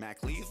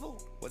 Mac lethal?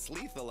 What's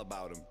lethal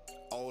about him?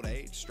 Old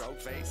age, stroke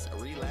face,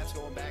 a relapse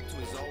going back to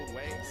his old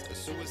ways, a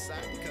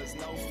suicide because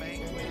no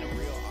fame. You ain't a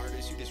real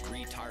artist, you just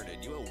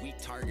retarded. You a weak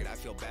target, I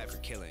feel bad for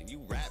killing.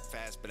 You rap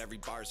fast, but every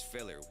bar's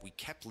filler. We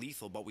kept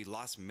lethal, but we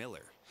lost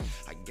Miller.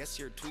 I guess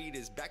your tweet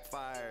is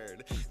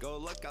backfired. Go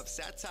look up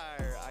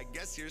satire. I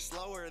guess you're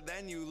slower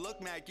than you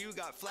look, Mac. You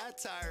got flat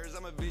tires.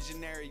 I'm a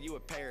visionary, you a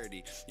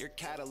parody. Your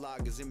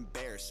catalog is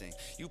embarrassing.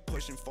 You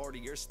pushing 40,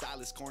 your style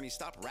is corny.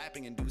 Stop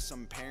rapping and do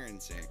some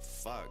parenting.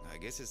 Fuck, I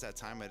guess it's that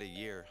time of the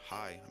year.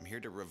 Hi, I'm here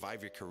to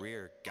revive your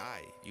career.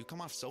 Guy, you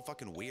come off so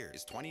fucking weird.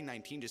 It's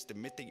 2019, just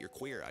admit that you're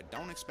queer. I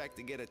don't expect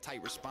to get a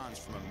tight response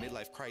from a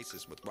midlife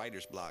crisis with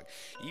writer's block.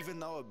 Even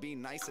though it'd be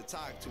nice to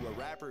talk to a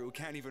rapper who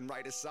can't even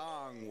write a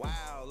song.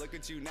 Wow, look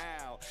at you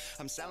now.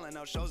 I'm selling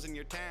out shows in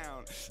your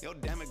town. Your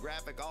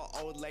demographic, all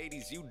old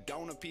ladies. You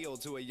don't appeal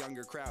to a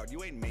younger crowd.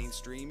 You ain't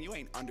mainstream, you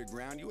ain't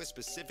underground. You a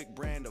specific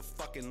brand of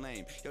fucking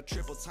lame. Your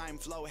triple time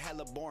flow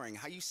hella boring.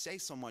 How you say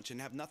so much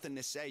and have nothing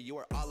to say? You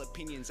are all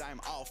opinions, I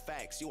am all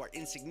facts. You are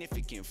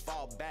insignificant,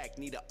 fall back.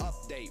 Need an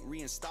update,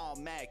 reinstall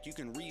Mac. You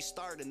can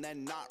restart and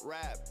then not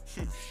rap.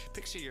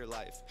 Picture your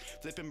life.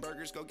 Flipping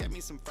burgers, go get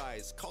me some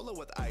fries. Cola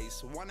with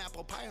ice, one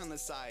apple pie on the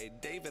side.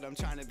 David, I'm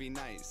trying to be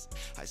nice.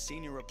 I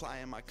seen you reply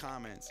in my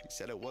comments. You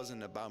said it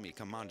wasn't about me,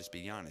 come on, just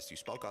be honest. You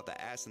spoke out the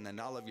ass and then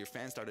all of your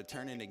fans started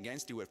turning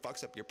against you. It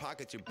fucks up your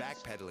pockets, you're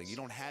backpedaling. You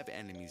don't have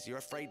enemies, you're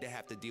afraid to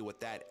have to deal with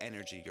that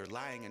energy. You're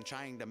lying and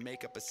trying to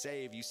make up a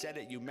save. You said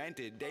it, you meant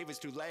it, David's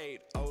too late.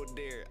 Oh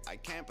dear, I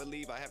can't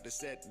believe I have to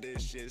set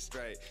this shit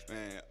straight.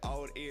 Man,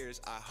 old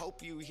ears, I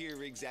hope you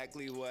hear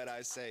exactly what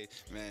I say.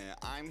 Man,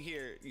 I'm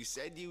here, you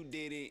said you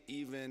didn't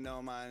even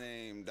know my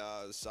name,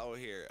 dawg. So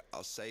here,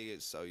 I'll say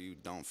it so you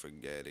don't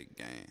forget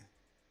again.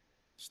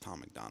 It's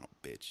Tom Macdonald,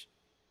 bitch.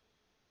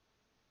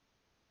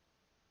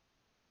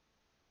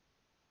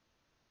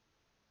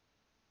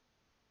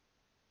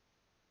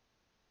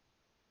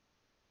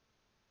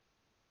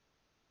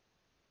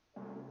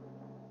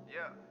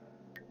 Yeah.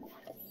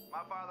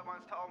 My father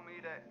once told me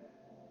that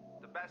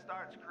the best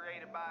art's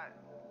created by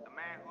a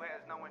man who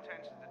has no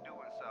intentions of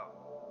doing so.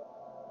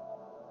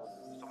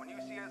 So when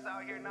you see us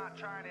out here not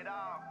trying at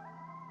all,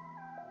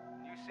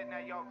 you sitting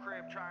at your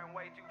crib trying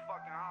way too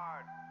fucking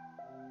hard,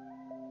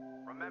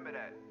 remember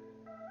that.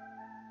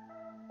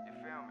 You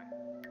feel me?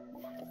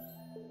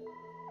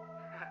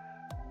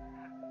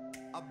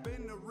 I've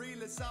been the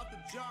realest out the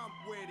jump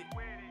with it.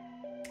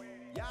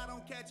 Y'all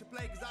don't catch a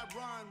play cause I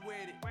run with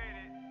it.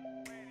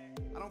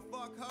 I don't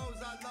fuck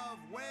hoes, I love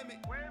women.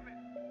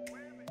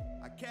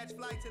 I catch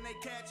flights and they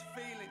catch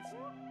feelings.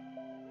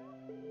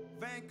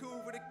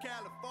 Vancouver to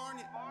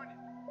California.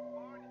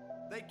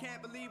 They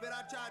can't believe it,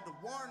 I tried to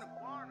warn them.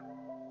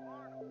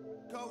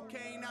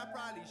 Cocaine, I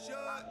probably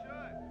should.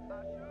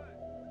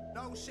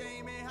 No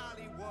shame in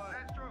Hollywood.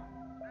 That's true.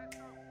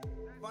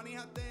 Funny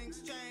how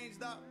things change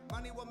though.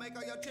 Money will make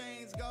all your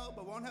chains go,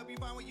 but won't help you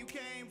find what you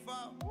came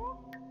for.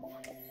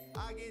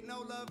 I get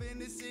no love in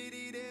the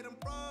city that I'm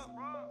from.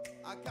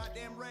 I caught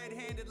them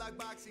red-handed like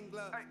boxing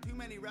gloves. Too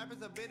many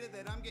rappers are bitter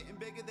that I'm getting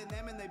bigger than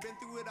them and they've been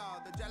through it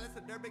all. They're jealous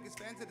of their biggest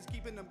fans that is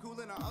keeping them cool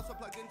and are also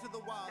plugged into the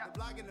wall. They're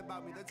blogging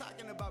about me, they're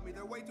talking about me.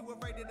 They're way too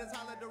afraid to just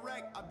holler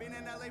direct. I've been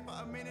in LA for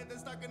a minute, they're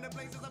stuck in the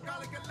places I'm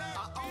calling collect.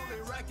 I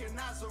only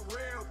recognize the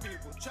real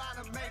people trying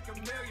to make a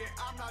million.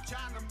 I'm not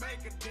trying to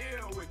make a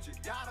deal with you.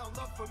 Y'all don't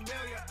look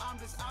familiar.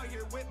 I'm just out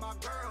here with my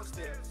girl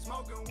still.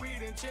 Smoking weed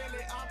and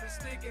chilling. I'm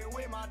just sticking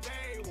with my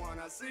day one.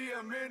 I see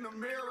him in the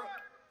mirror.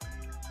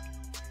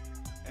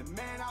 And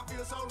man, I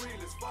feel so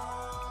real as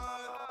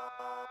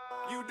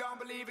fuck. You don't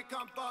believe it,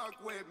 come fuck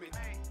with me.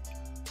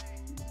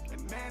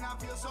 And man, I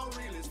feel so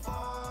real as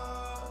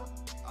fuck.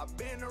 I've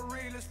been the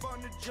realest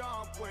from the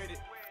jump with it.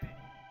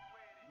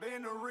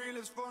 Been the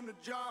realest from the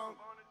jump.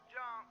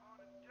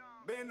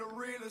 Been the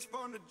realest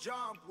from the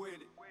jump with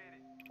it.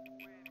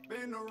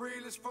 Been the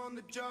realest from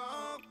the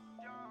jump.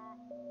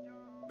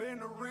 Been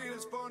the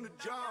realest from the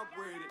jump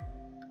with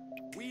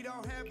it. We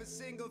don't have a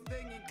single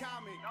thing in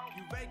common.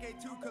 You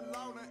vacate to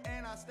Kelowna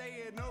and I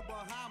stay in the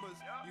Bahamas.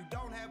 You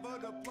don't have a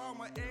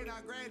diploma and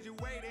I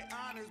graduated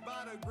honors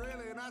by the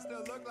grill, and I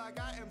still look like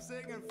I am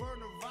singing for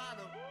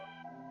Nirvana.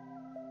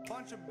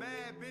 Bunch of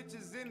bad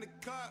bitches in the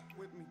cut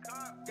with me.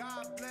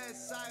 God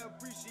bless, I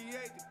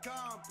appreciate the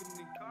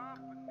company.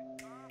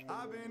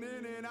 I've been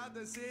in and out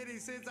the city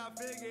since I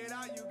figured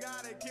out you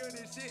gotta kill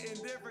this shit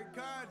in different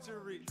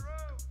countries.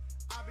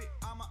 I be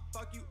I'ma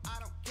fuck you, I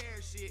don't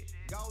care shit.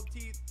 Gold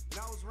teeth,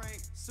 nose ring,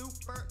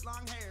 super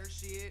long hair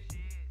shit.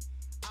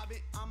 I be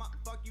I'ma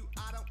fuck you,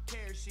 I don't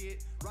care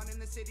shit. Running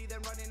the city, then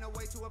running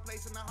away to a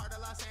place in the heart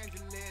of Los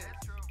Angeles.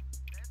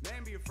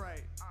 Man, be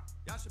afraid.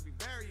 Y'all should be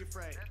very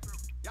afraid.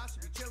 Y'all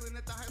should be chilling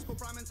at the high school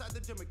prom inside the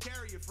gym and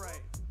carry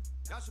afraid.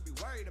 Y'all should be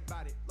worried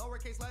about it.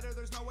 Lowercase letter,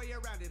 there's no way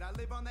around it. I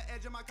live on the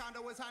edge of my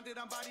condo, it's haunted.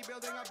 I'm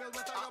bodybuilding, I build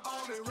with all your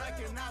bodies. I only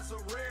recognize the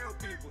real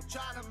people.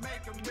 Trying to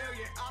make a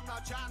million, I'm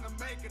not trying to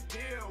make a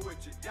deal with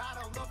you. Y'all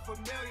don't look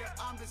familiar,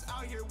 I'm just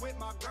out here with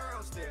my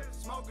girl still.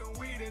 Smoking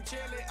weed and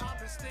chilling, I'm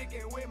just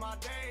sticking with my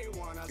day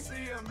one. I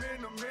see him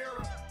in the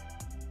mirror,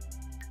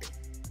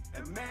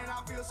 and man,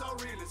 I feel so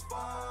real as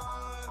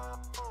fuck.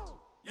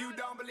 You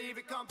don't believe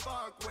it, come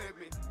fuck with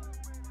me.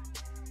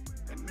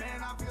 And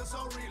man, I feel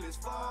so real as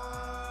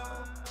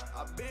fuck.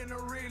 I've been the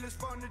realest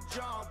from the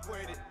jump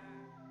with it.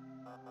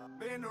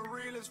 Been the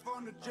realest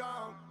from the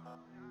jump.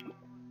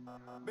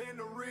 Been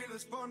the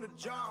realest from the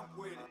jump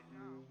with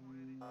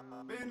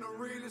it. Been the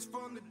realest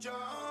from the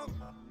jump.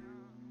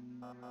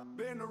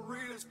 Been the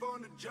realest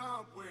from the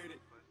jump with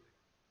it.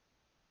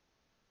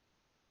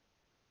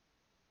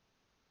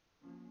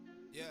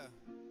 Yeah.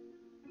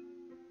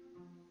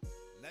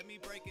 Let me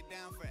break it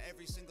down for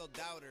every single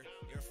doubter.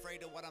 You're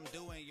afraid of what I'm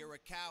doing, you're a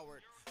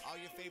coward. All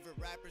your favorite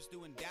rappers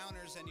doing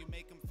downers, and you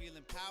make them feel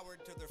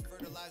empowered till they're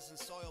fertilizing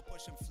soil,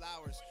 pushing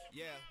flowers.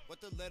 Yeah,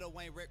 what the Lil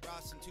Wayne, Rick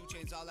Ross, and 2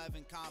 Chainz all have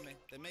in common?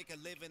 They make a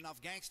living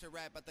off gangster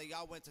rap, but they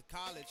all went to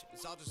college.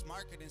 It's all just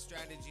marketing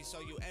strategy, so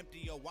you empty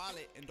your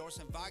wallet.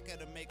 Endorsing vodka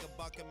to make a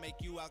buck and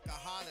make you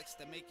alcoholics.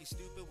 They make you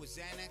stupid with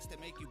Xanax, they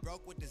make you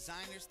broke with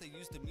designers. They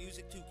use the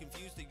music to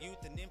confuse the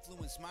youth and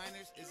influence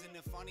minors. Isn't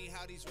it funny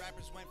how these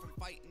rappers went from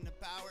fighting to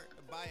power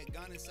to buy a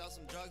gun and sell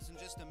some drugs in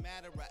just a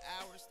matter of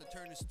hours, to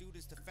turn the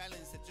students to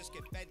felons that just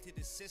get fed to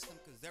the system?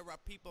 Cause there are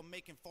people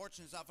making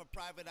fortunes off of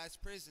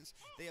privatized prisons.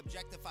 They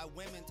objectify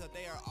women till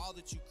they are all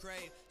that you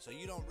crave, so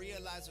you don't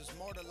realize there's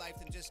more to life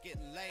than just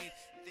getting laid.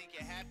 You think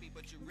you're happy,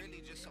 but you're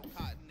really just so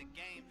caught in the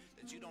game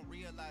that you don't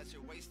realize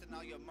you're wasting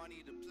all your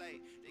money to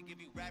play. They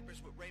give you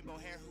rappers with rainbow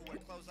hair who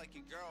wear clothes like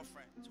your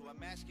girlfriend to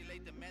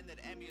emasculate the men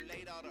that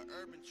emulate all the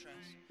urban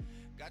trends.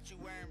 Got you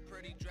wearing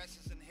pretty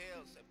dresses and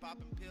heels and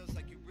popping pills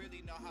like you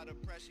really know how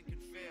depression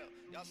can feel.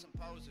 Y'all some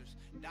posers,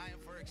 dying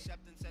for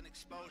acceptance and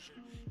exposure,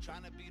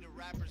 trying to be the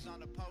rappers on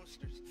the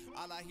posters.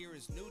 All I hear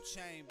is new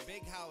chain,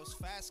 big house,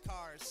 fast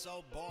cars,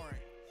 so boring.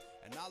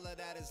 And all of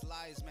that is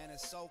lies, man,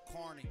 it's so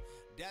corny.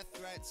 Death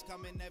threats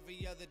coming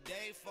every other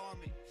day for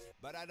me,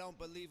 but I don't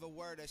believe a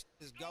word of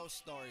is ghost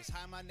stories.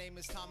 Hi, my name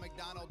is Tom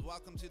Macdonald,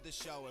 welcome to the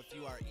show. If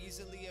you are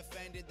easily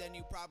offended, then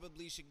you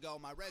probably should go.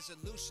 My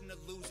resolution of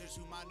losers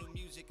who my new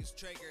music is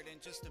triggered,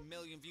 and just 1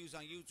 million views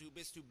on YouTube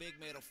is 2 big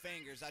middle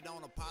fingers. I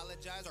don't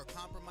apologize or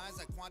compromise,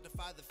 I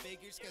quantify the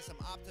figures, guess I'm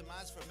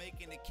optimized for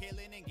making a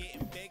killing and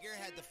getting bigger.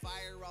 Had the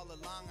fire all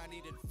along, I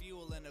needed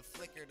fuel and a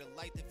flicker to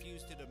light the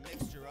fuse to the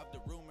mixture of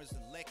the rumors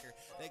and liquor.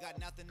 They got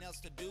nothing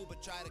else to do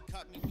but try to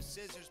cut me with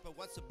scissors, but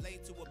what's a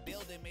blade to a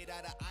building made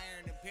out of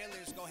iron and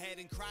pillars? Go ahead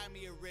and cry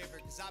me a river,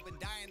 cause I've been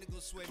dying to go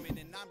swimming,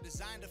 and I'm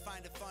designed to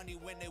find it funny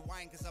when they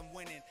whine cause I'm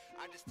winning.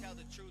 I just tell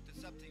the truth,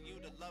 it's up to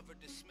you to love or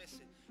dismiss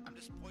it. I'm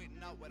just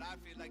pointing out what I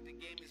feel like the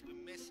game has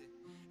been missing.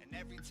 And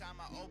every time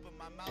I open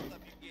my mouth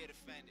up, you get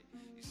offended.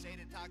 You say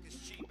the talk is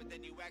cheap, but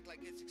then you act like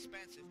it's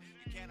expensive.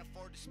 You can't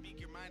afford to speak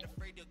your mind,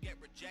 afraid you'll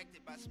get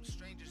rejected by some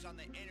strangers on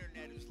the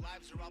internet whose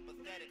lives are all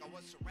pathetic. I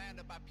was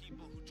surrounded by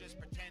people who just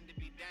pretend to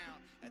be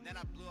down, and then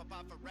I blew up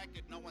off a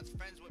record, no one's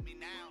friends with me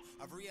now.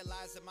 I've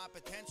realized that my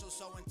potential's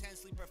so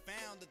intensely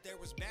profound that there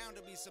was bound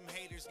to be some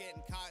haters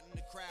getting caught in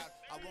the crowd.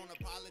 I won't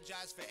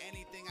apologize for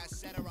anything I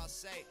said or I'll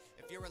say.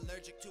 If you're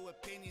allergic to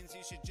opinions,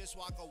 you should just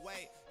walk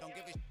away. Don't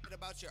give a shit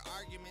about your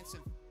arguments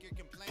and your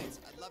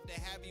complaints. I'd love to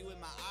have you in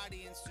my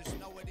audience, just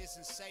know it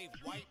isn't safe.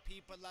 White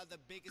people are the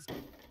biggest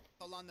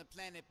on the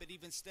planet, but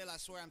even still I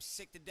swear I'm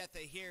sick to death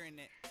of hearing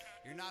it.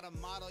 You're not a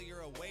model,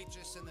 you're a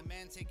waitress, and the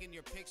man taking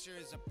your picture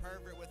is a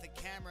pervert with a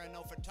camera and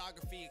no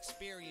photography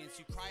experience.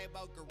 You cry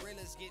about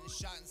gorillas getting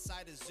shot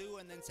inside a zoo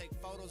and then take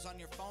photos on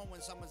your phone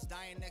when someone's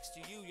dying next to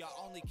you.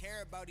 Y'all only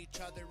care about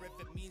each other if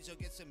it means you'll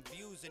get some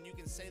views, and you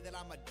can say that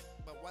I'm a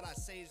but what I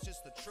say is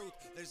just the truth.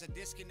 There's a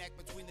disconnect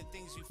between the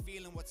things you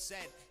feel and what's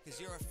said,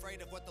 cause you're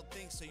afraid of what they'll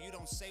think, so you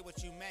don't say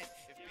what you meant.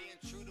 If being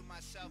true to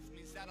myself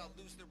means that I'll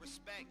lose the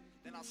respect.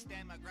 Then I'll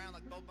stand my ground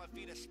like both my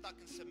feet are stuck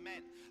in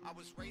cement. I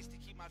was raised to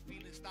keep my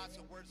feelings, thoughts,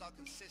 and words all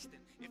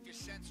consistent. If you're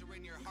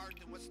censoring your heart,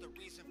 then what's the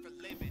reason for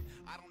living?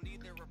 I don't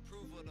need their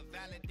approval to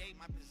validate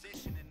my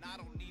position, and I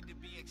don't need to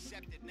be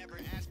accepted, never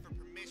ask for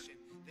permission.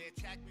 They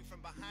attacked me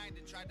from behind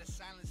and tried to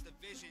silence the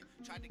vision,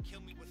 tried to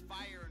kill me with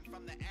fire, and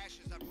from the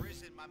ashes I've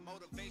risen. My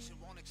motivation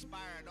won't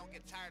expire, I don't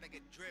get tired, I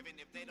get driven.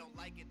 If they don't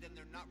like it, then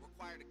they're not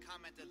required to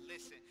comment or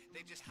listen.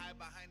 They just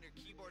hide behind their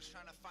keyboards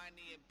trying to find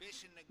the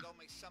ambition to go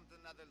make something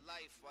of their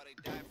life while they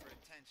die for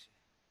attention.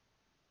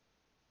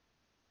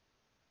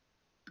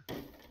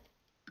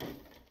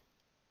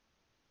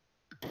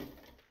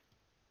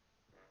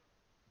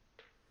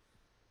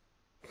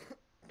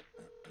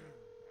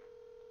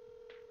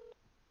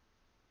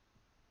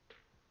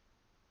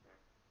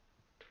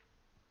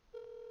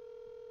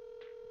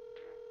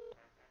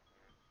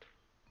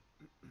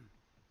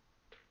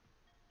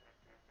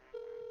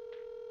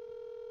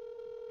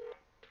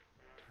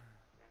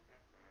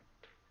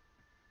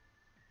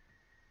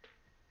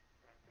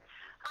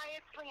 Hi,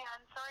 it's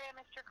Leanne. Sorry I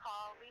missed your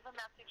call. Leave a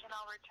message and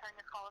I'll return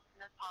your call as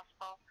soon as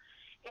possible.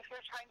 If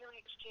you're trying to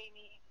reach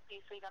Jamie,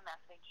 please leave a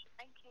message.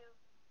 Thank you.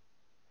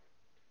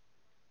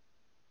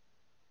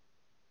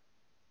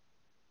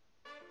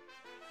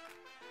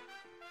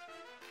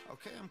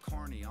 Okay, I'm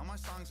corny, all my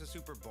songs are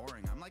super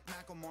boring. I'm like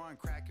Macklemore on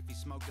crack if he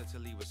smoked it till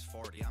he was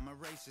 40. I'm a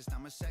racist,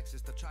 I'm a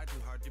sexist, I try too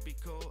hard to be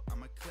cool.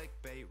 I'm a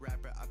clickbait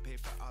rapper, I pay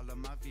for all of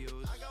my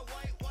views. I got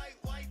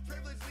white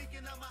privilege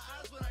leaking out my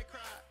eyes when I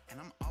cry. And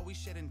I'm always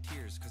shedding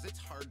tears, cause it's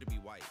hard to be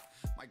white.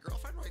 My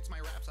girlfriend writes my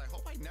raps, I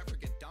hope I never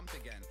get dumped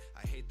again.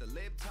 I hate the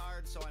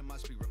libtard, so I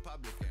must be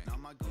Republican. Now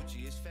my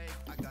Gucci is fake,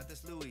 I got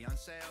this Louis on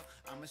sale.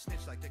 I'm a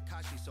snitch like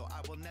Tekashi, so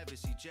I will never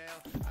see jail.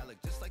 I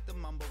look just like the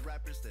mumble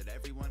rappers that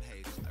everyone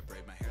hates. I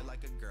braid my hair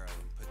like a girl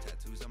and put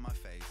tattoos on my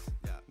face.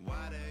 Yeah.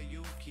 Why do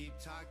you keep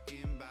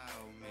talking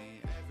about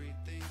me?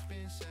 Everything's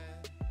been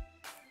said.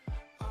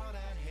 All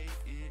that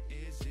hating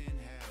isn't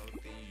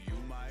healthy. You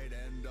might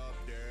end up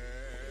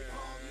dead.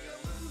 Call me a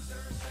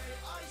loser, say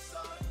I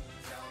suck.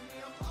 Tell me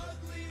I'm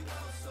ugly,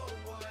 well so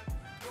what?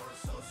 You're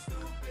so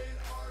stupid,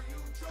 are you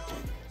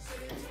drunk?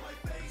 Say it to my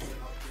face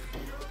and I'll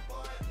kick your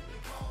butt.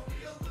 They call me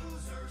a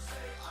loser,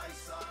 say I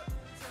suck.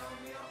 Tell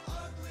me I'm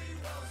ugly,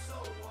 well so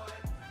what?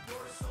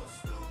 You're so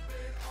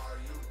stupid, are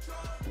you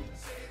drunk?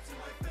 Say it to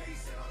my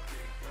face and I'll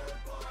kick your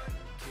butt.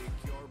 Kick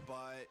your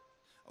butt.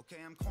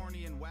 Okay, I'm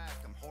corny and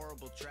whack, I'm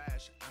horrible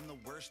trash. I'm the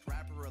worst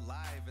rapper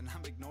alive and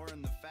I'm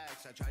ignoring the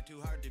facts. I try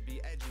too hard to be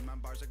edgy, my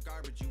bars are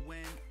garbage, you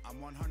win. I'm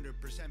 100%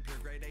 pure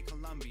grade A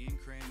Colombian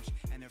cringe.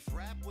 And if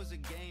rap was a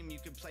game you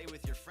could play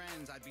with your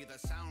friends, I'd be the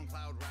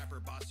SoundCloud rapper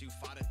boss you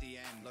fought at the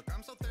end. Look,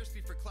 I'm so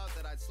thirsty for clout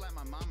that I'd slap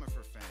my mama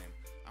for fame.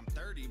 I'm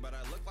 30, but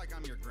I look like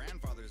I'm your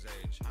grandfather's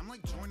age. I'm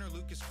like Joyner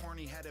Lucas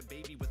Corny had a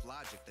baby with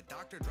logic. The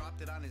doctor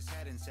dropped it on his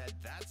head and said,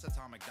 that's a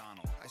Tom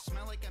Macdonald. I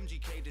smell like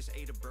MGK just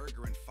ate a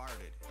burger and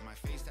farted. And my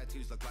face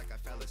tattoos look like I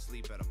fell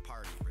asleep at a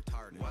party,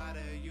 retarded. Why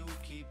do you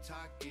keep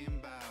talking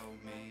about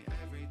me?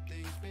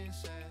 Everything's been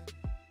said.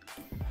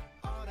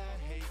 All that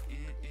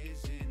hating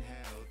isn't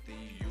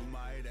healthy. You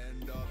might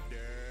end up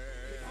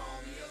dead. Call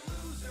me a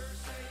loser,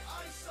 say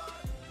I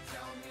suck.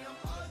 Tell me I'm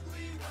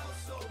ugly, well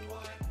so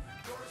what?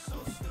 You're so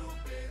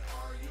stupid,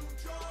 are you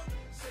drunk?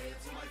 Say it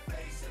to my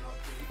face and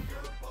I'll kick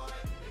your butt.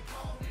 They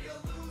call me a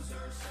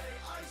loser, say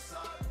I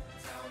suck.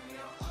 Tell me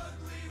I'm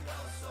ugly,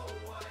 well so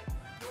what?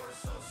 You're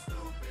so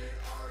stupid,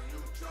 are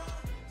you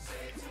drunk?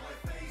 Say it to my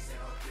face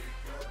and I'll kick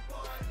your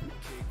butt.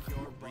 Kick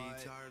your butt.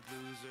 Retard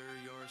loser,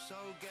 you're so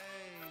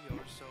gay.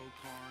 You're so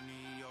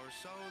corny, you're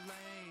so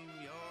lame.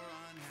 You're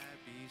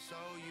unhappy, so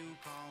you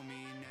call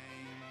me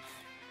names.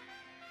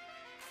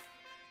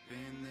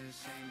 Been the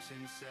same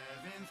since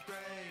 7th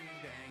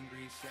grade.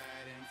 Angry,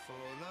 sad, and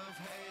full of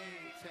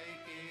hate.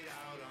 Take it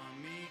out on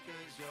me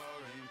cause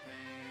you're in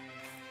pain.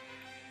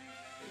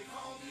 They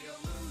call me a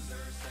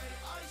loser, say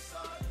I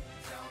suck.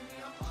 Tell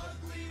me I'm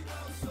ugly,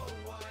 well so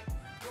what?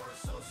 You're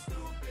so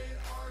stupid,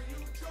 are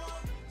you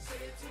drunk? Say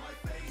it to my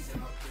face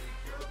and I'll kick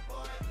your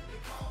butt.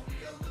 They call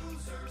me a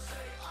loser,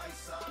 say I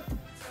suck.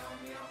 Tell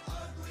me I'm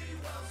ugly,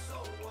 well so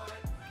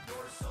what?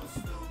 You're so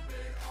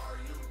stupid, are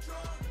you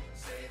drunk?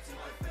 Say it to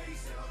my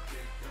face and I'll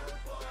kick your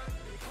butt.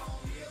 They call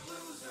me a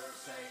loser,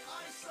 say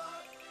I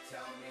suck.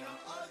 Tell me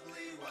I'm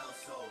ugly, well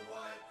so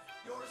what?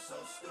 You're so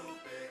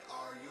stupid,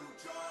 are you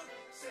drunk?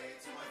 Say it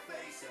to my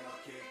face and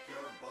I'll kick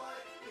your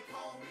butt. They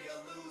call me a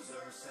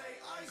loser, say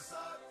I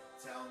suck.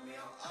 Tell me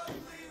I'm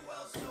ugly,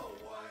 well so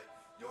what?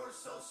 You're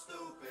so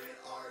stupid,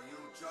 are you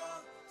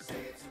drunk?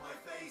 Say it to my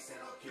face and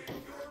I'll kick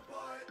your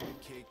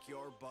butt. Kick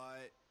your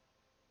butt.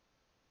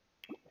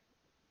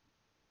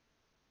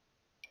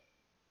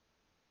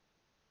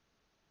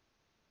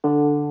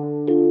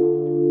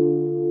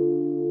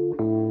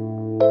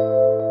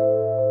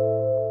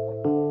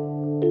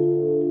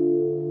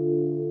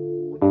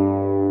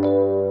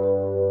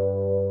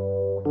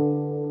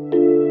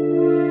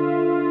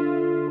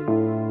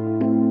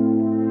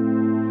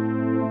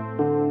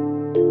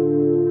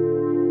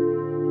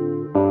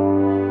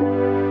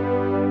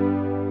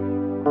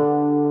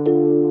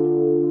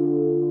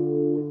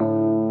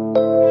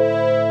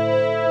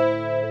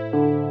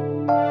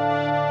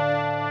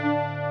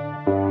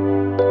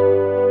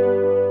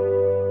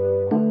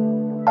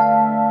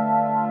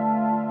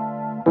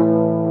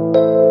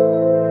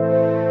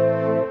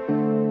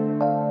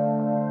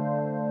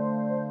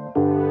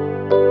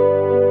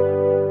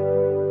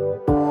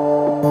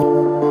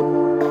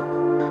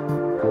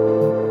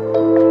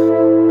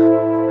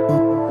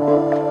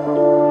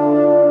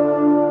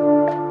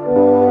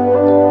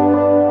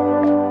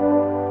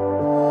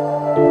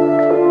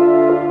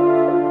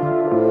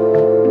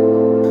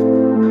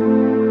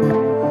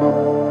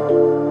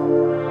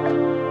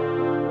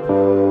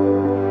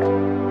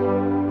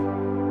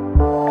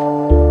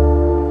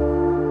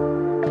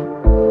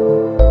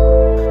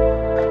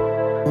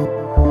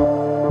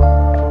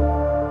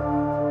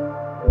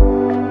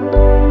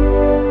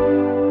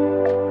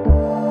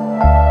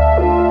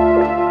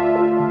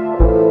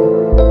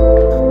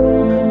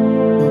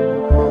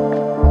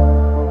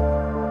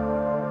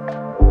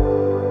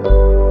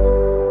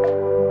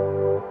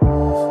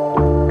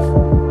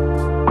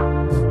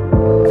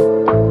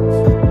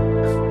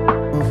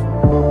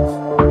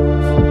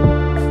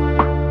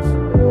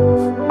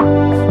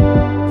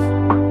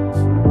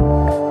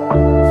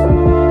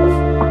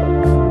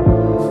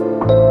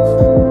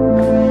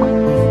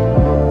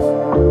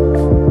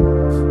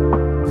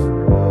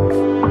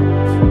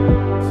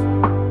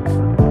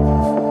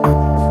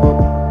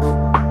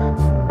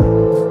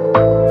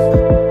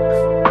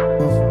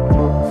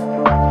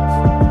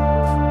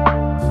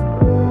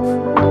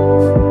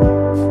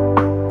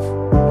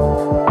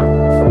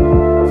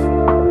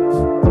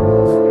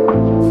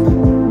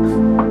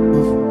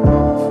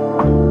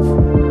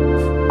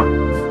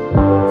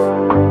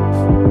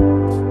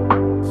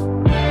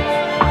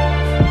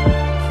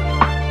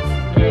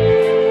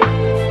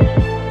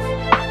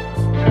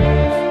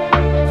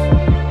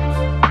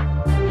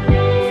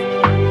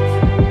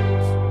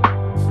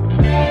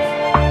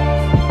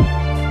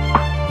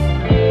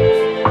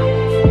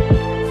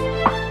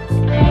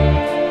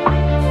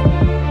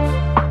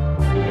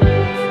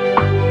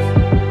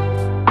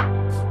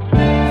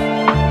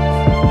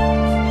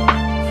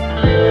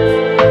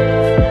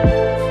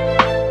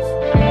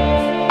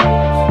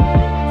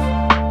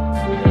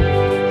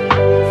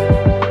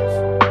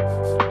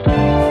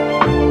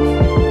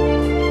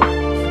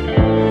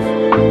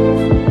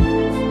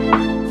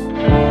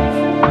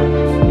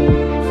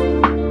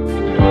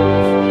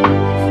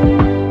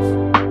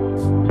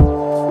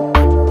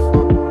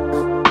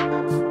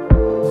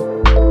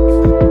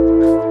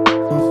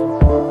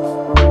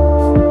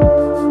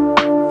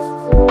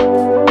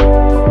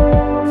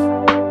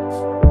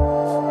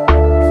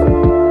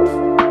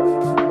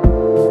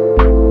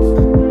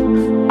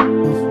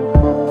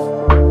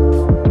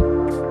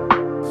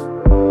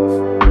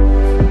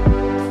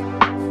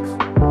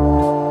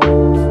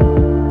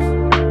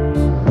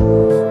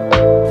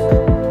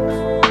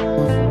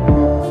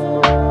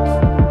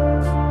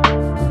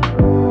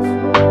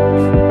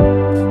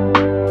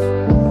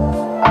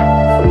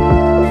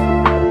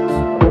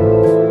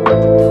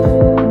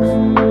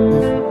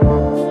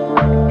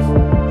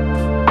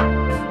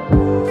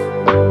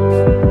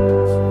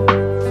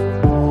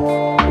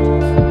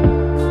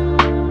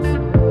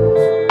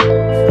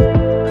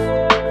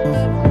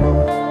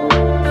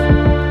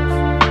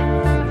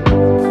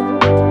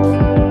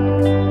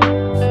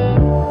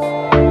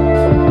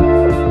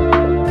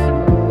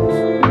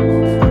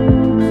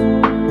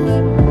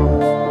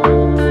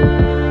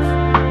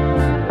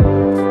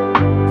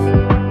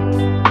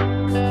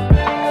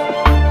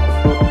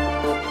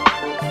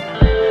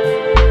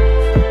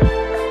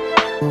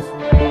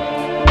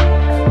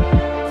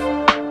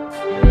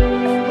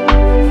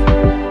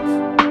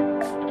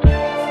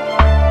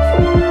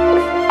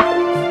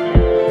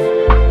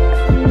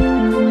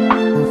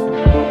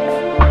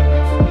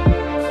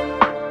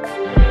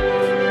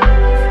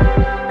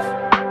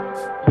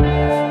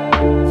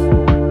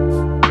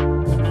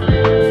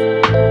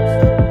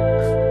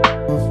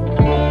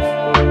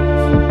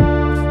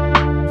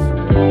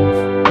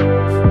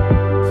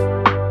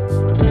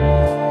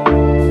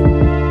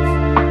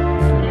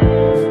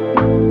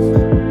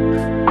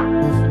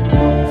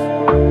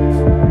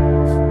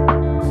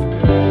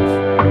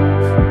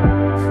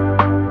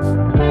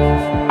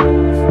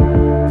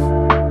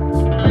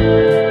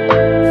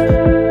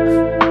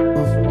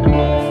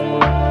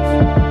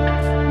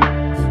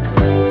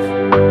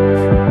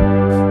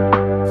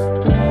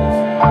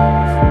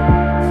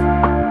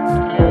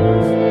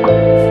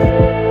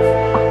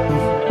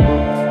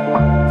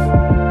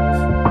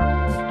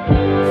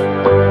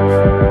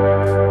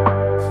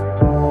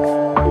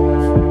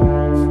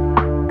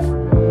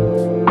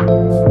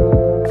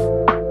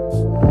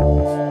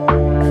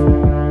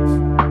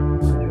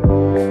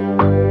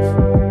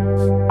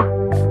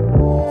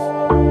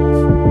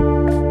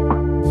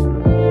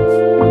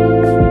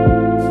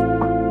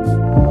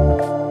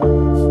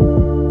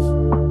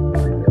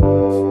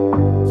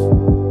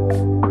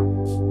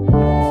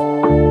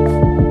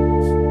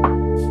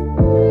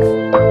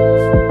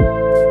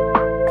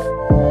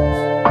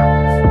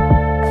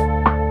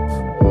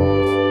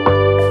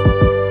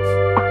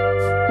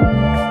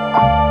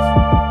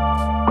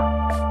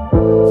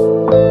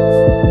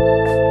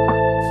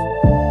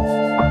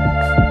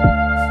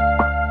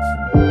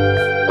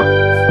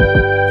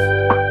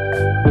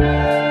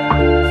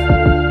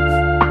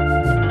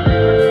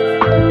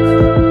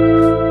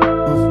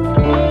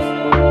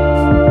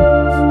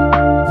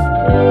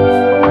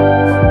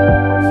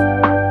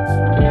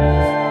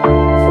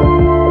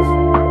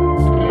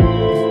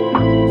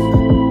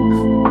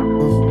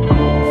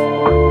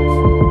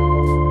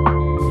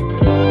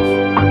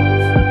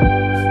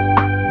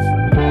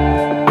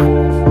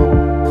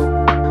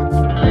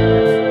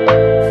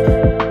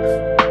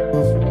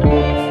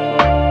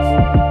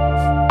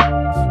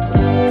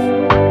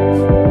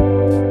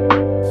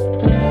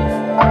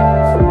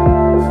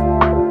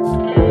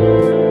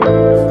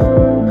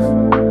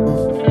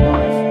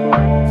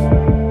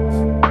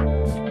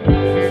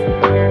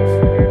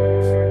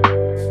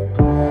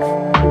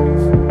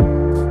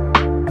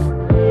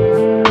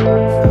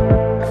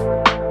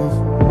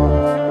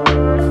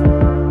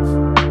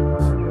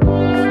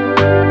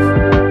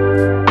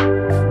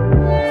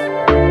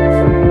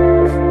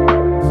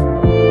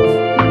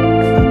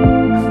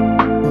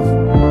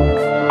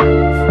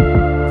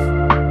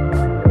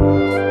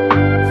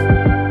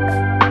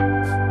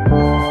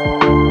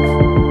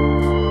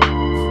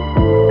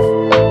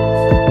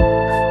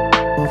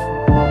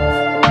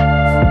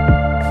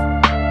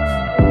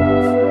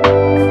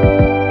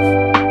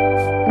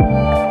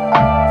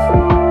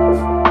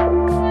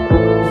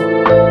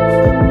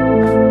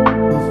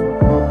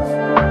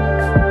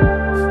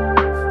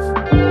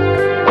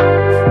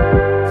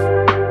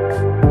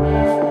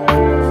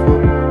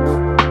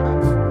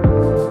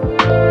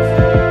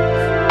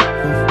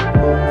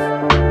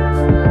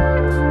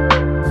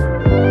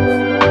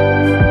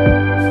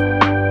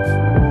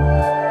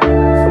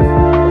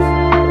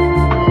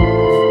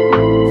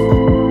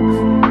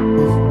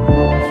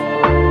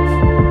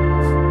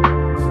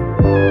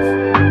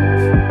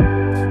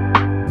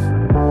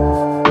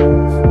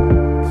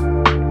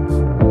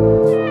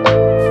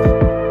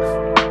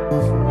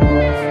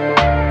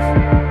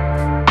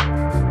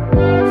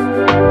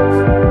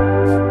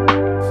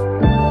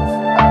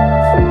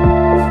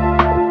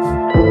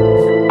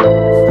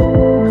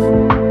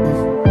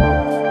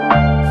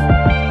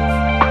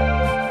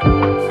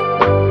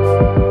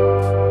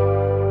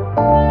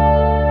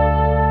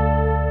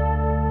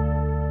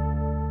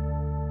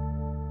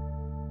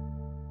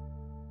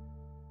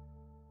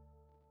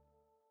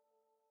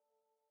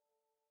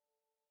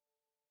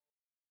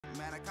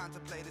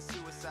 contemplated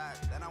suicide.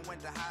 Then I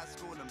went to high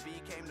school and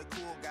became the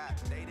cool guy.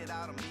 Dated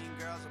all the mean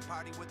girls and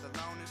partied with the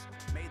loners.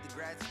 Made the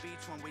grad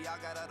speech when we all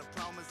got our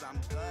diplomas. I'm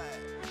good.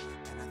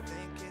 And I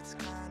think it's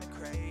kinda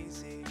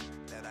crazy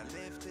that I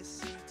live to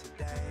see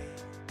today.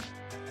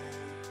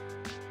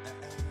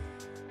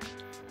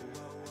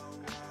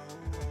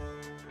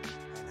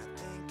 And I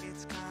think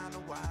it's kinda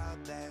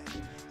wild that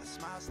a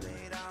smile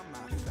stayed on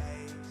my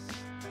face.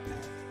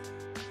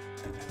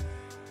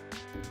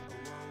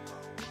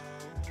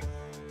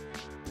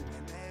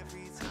 And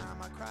every time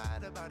I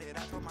cried about it,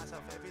 I told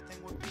myself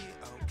everything would be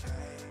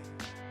okay.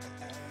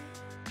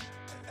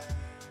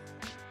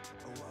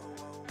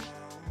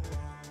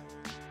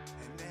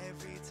 And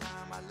every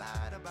time I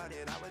lied about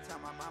it, I would tell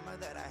my mama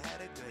that I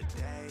had a good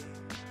day.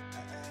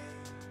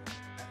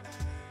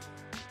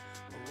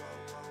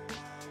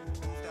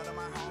 Moved out of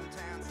my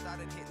hometown,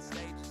 started hitting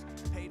stages.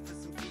 Paid for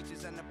some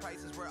features and the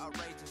prices were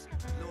outrageous.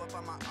 Blew up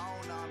on my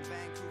own, now I'm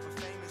Vancouver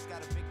famous.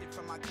 Got evicted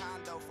from my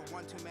condo for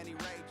one too many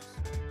rages.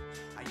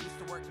 I used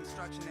to work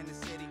construction in the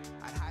city.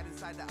 I'd hide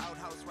inside the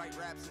outhouse, write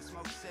raps and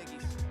smoke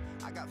ciggies.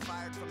 I got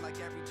fired from like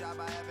every job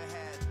I ever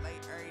had.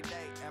 Late every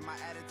day and my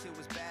attitude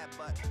was bad,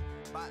 but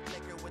bought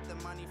liquor with the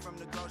money from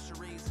the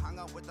groceries. Hung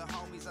out with the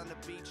homies on the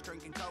beach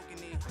drinking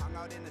coconut. Hung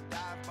out in the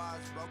dive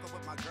bars, broke up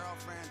with my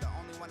girlfriend. The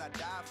only one I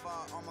died for,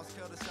 almost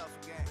killed herself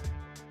again.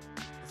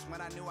 That's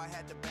when I knew I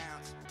had to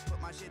bounce.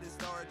 Put my shit in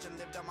storage and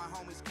lived on my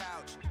homie's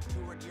couch.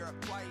 Toured Europe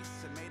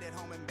twice and made it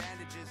home in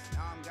bandages.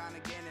 Now I'm gone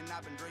again and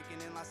I've been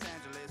drinking in Los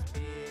Angeles,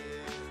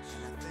 bitch.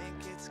 And I think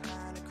it's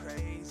kinda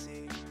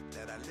crazy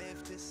that I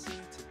live to see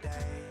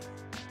today.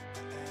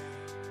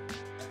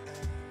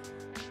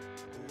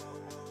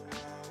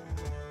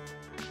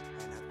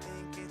 And I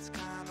think it's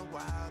kinda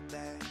wild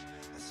that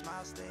a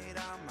smile stayed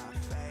on my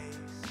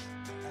face.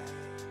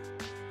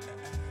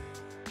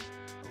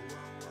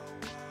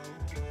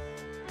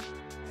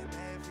 And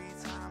every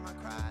time I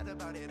cried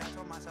about it, I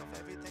told myself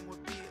everything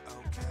would be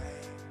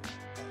okay.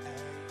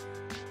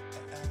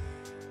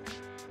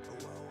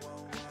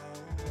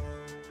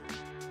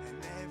 And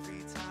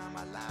every time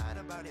I lied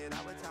about it,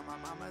 I would tell my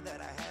mama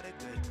that I had a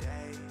good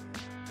day.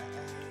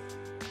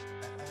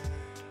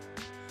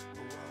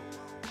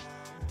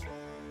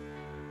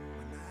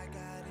 When I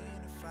got in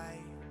a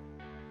fight,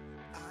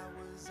 I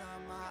was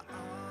on my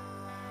own.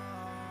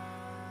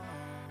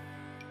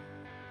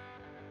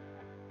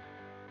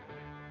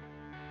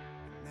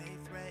 When they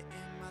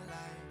threatened my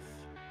life,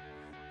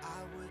 I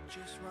would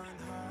just run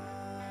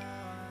home.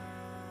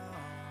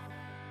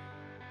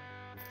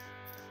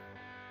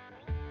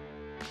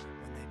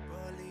 When they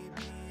bullied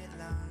me at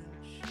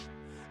lunch,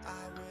 I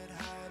would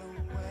hide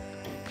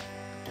away.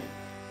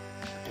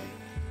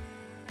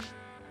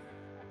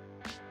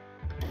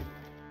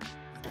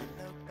 When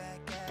I look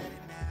back at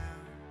it now,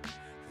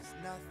 there's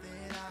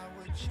nothing I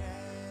would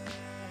change.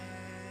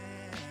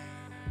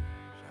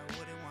 I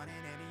wouldn't want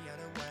it any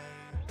other way.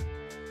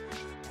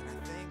 And I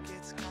think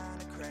it's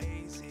kinda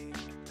crazy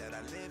that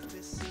I live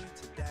to see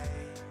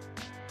today.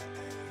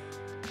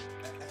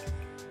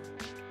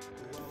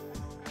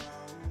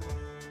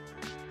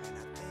 And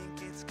I think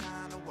it's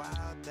kinda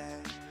wild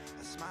that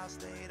a smile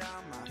stayed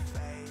on my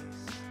face.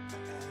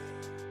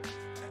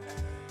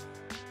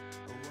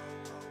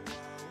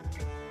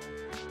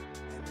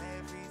 And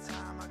every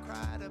time I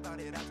cried about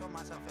it, I told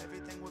myself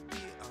everything would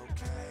be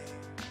okay.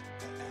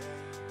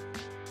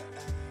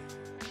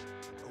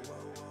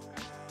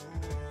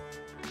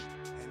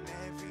 And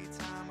every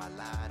time I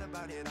lied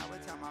about it, I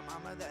would tell my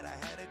mama that I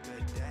had a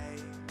good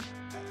day.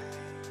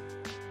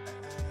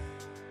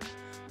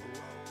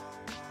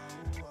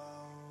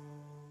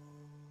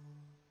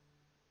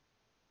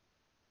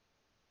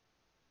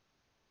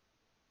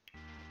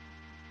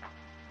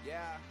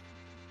 Yeah.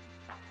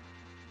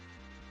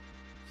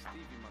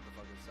 Stevie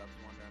motherfucker subs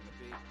wonder on the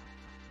beat.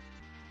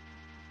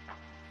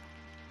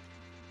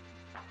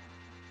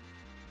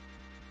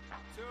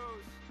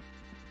 Twos.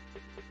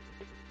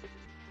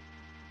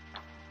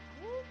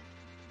 Whoop.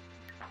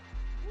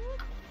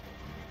 Whoop.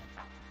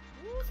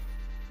 Whoop.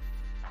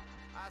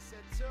 I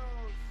said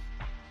twos.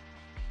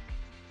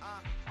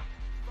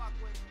 Fuck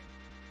with me.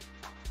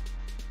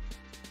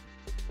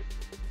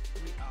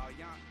 We all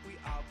young, we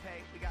all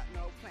pay, we got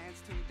no plans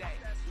today.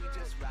 We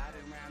just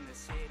riding around the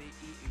city,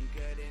 eating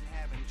good and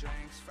having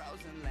drinks.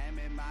 Frozen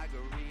lemon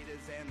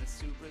margaritas and the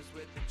Supras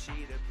with the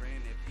cheetah print.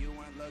 If you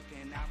weren't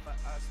looking out for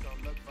us, don't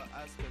look for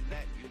us to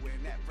let you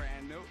in that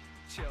brand new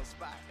chill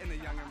spot in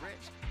the Young and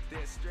Rich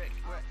district,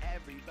 where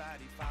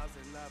everybody falls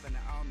in love and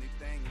the only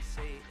thing you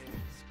see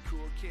is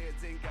cool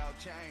kids in gold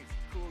chains,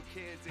 cool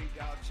kids in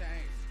gold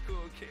chains,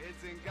 cool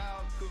kids in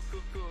gold,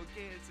 cool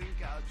kids in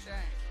gold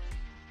chains.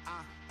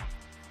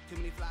 Too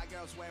many fly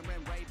girls wearing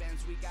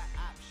Ray-Bans, we got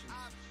options.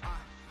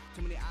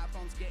 Too many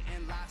iPhones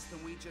getting lost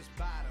and we just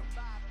buy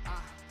them.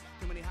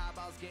 Too many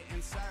highballs getting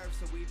served,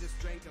 so we just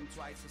drink them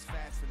twice as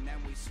fast and then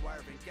we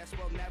swerving. Guess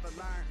we'll never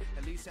learn,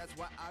 at least that's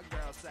what our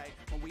girls say.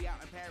 When we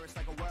out in Paris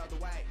like a world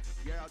away,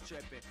 girl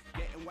tripping,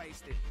 getting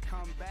wasted,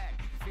 come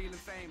back,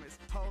 feeling famous.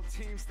 Whole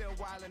team still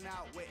wilding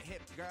out with hip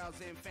girls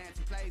in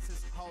fancy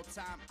places. Whole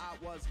time I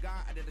was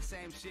gone, I did the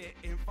same shit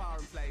in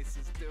foreign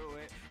places.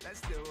 Do it, let's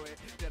do it.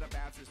 Did the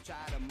bouncers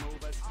try to move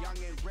us? Young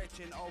and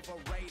rich and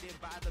overrated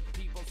by the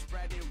people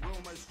spreading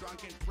rumors.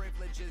 Drunken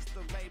privileges,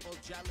 the label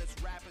jealous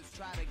rappers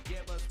try to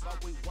give us, but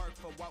we work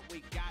for what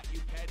we got,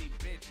 you petty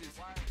bitches.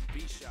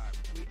 Be sharp,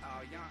 we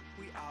all young,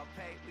 we all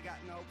pay, we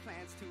got no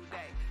plans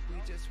today. We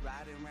just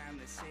riding around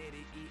the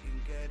city, eating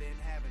good and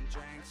having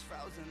drinks.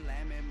 Frozen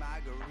lemon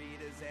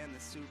margaritas and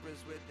the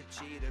Supras with the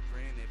cheetah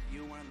print. If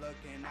you weren't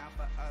looking out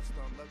for us,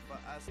 don't look for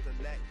us to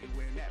let you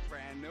in that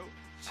brand new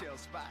chill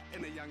spot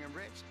in the Young and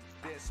Rich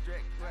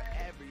district where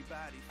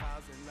everybody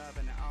falls in love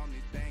and the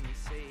only thing you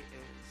see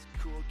is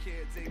cool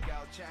kids in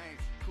gold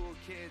chains, cool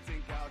kids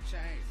in gold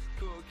chains,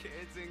 cool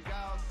kids in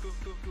gold,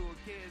 cool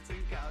kids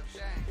in gold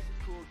chains,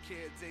 cool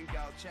kids in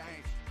gold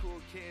chains, cool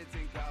kids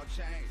in gold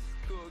chains,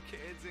 cool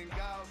kids in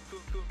gold,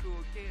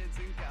 cool kids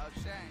in gold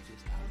chains.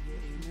 Just out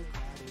here in the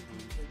crowded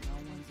rooms that no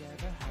one's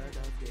ever heard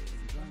of,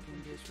 getting drunk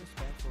and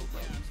disrespectful,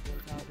 but we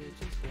still call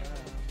bitches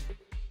girls.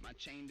 My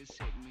chain just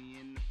hit me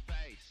in the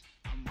face,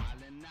 I'm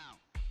wildin' out.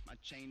 My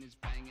chain is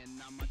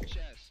banging on my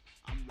chest,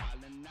 I'm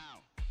wildin'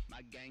 out.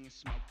 My gang is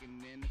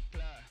smoking in the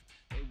club,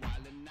 they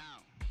wildin'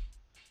 out.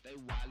 They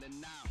wildin'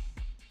 out,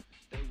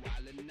 they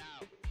wildin'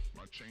 out.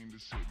 My chain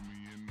just hit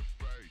me in the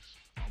face,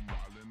 I'm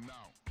wildin'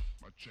 out.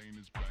 My chain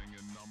is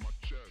banging on my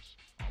chest,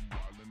 I'm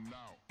wildin'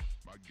 out.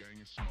 My gang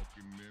is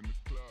smoking in the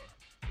club,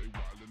 they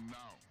wildin'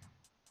 out.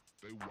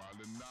 They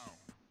wildin' out.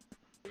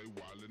 They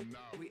wildin'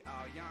 out. We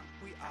all young,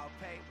 we all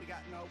pay, we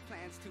got no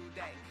plans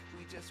today.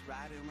 We just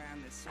riding around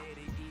the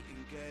city,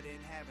 eating good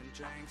and having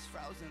drinks.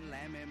 Frozen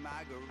lemon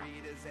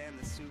margaritas and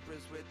the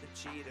Supras with the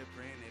cheetah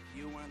print. If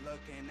you weren't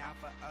looking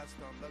out for us,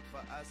 don't look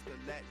for us to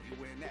let you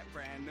in that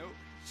brand new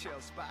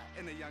chill spot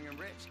in the Young and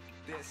Rich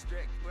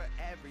district where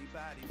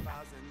everybody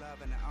falls in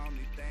love and the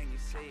only thing you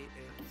see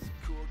is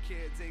cool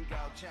kids in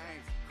gold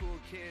chains, cool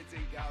kids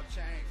in gold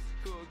chains,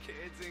 cool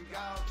kids in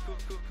gold,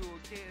 cool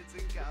kids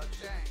in gold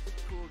chains,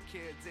 cool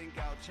kids in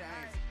gold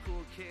chains,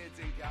 cool kids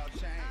in gold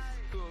chains,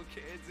 cool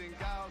kids in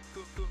gold,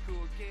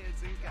 cool kids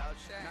in gold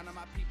chains. None of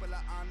my people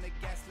are on the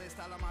guest list,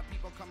 all of my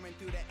people coming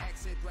through the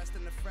exit dressed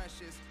in the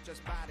freshest.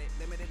 Just bought it,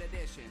 limited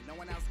edition, no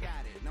one else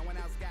got it, no one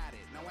else got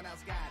it, no one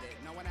else got it,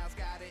 no one else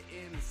got it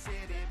in the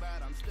city, but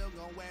I'm still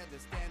gonna wear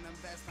the denim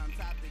vest on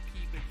top to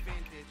keep it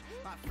vintage.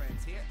 My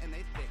friends here and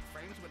they thick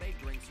frames where they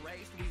drinks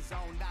raised. We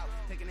zoned out,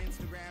 taking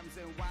Instagrams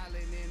and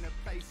wildin' in a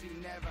place you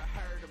never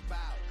heard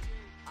about.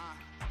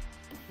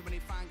 Too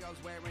many fine girls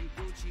wearing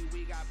Gucci,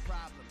 we got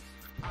problems.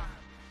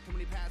 Too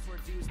many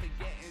passwords used to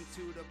get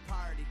into the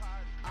party.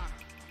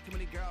 Too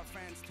many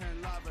girlfriends turn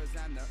lovers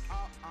and they're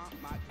all on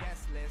my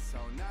guest list, so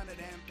none of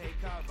them pay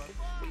cover.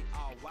 We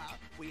all wild,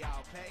 we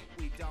all pay,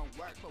 we don't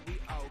work but we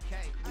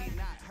okay. We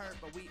not hurt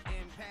but we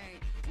in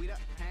pain. We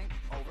the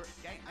hangover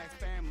gang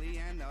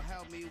ex-family and they'll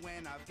help me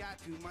when I've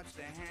got too much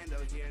to handle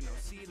here. No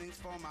ceilings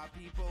for my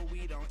people,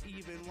 we don't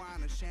even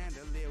want a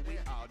chandelier. We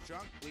all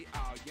drunk, we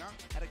all young,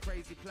 at a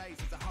crazy place,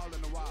 it's a hole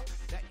in the wall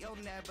that you'll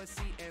never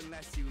see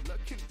unless you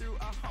looking through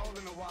a hole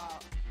in the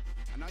wall.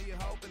 I know you're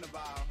hoping to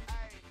ball.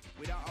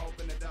 We don't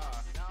open the door,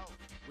 no.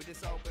 We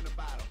just open the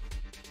bottle.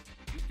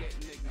 You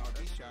getting ignored,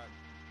 be sharp.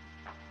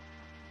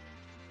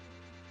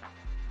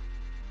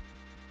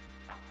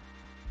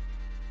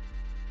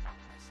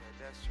 I said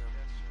that's true.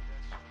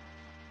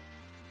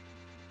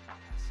 I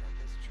said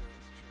that's true.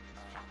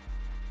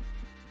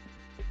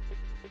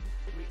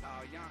 We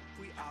all young,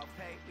 we all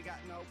pay, we got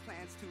no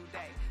plans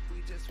today.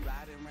 We just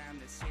riding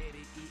around the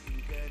city,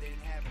 eating good and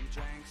having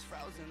drinks.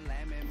 Frozen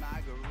lemon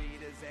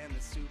margaritas and the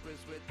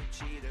Supras with the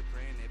cheetah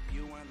print. If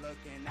you weren't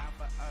looking out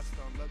for us,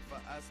 don't look for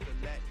us to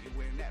let you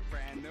in that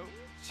brand new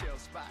chill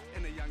spot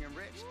in the Young and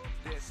Rich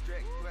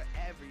district where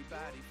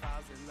everybody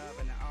falls in love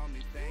and the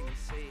only thing you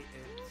see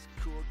is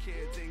cool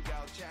kids in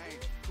gold chains,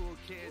 cool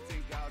kids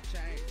in gold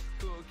chains,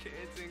 cool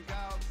kids in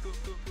gold,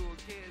 cool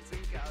kids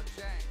in gold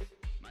chains.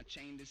 My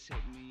chain just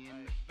hit me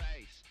in the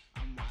face,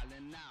 I'm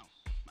wildin' out.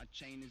 My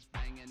chain is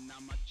banging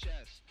on my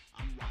chest,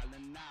 I'm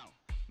wildin' out.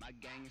 My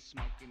gang is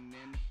smoking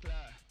in the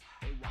club,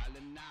 they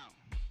wildin' out.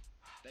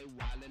 They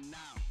wildin'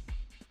 out,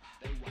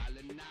 they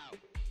wildin' out.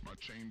 My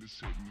chain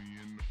just hit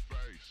me in the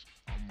face,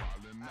 I'm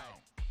wildin'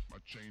 out. My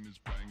chain is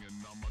banging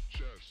on my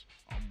chest,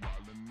 I'm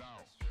wildin'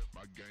 out.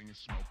 My gang is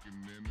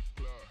smoking in the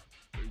club,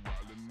 they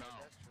wildin'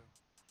 out.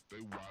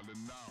 They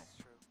wildin' out,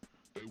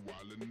 they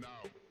wildin'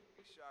 out.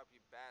 Be sharp,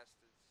 you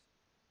bastards.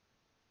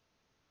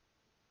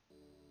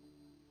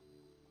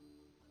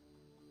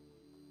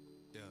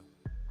 Yeah.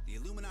 The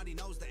Illuminati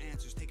knows the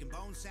answers, taking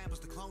bone samples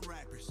to clone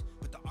rappers.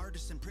 But the art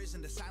artists in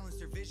prison to silence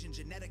their vision.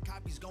 Genetic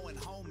copies going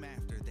home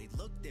after. They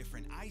look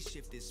different, eyes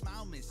shifted,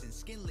 smile missing,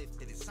 skin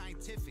lifted. It's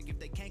scientific. If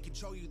they can't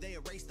control you, they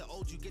erase the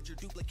old. You get your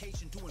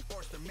duplication to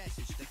enforce their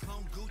message. They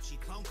clone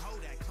Gucci, clone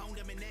Kodak, clone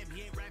Eminem.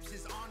 He ain't raps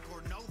his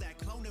encore. Know that.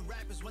 Cloning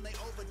rappers when they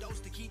overdose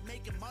to keep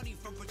making money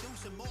from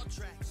producing more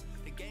tracks.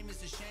 The game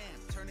is a sham,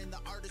 turning the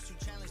artists who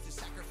challenge to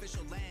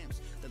sacrificial lambs.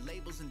 The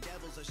labels and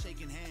devils are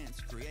shaking hands,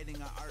 creating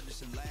our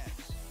artists in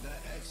labs. The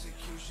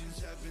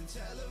executions have been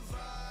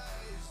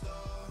televised,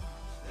 oh,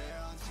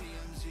 they're on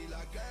TMZ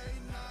like every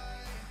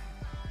night.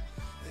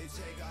 They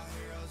take our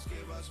heroes,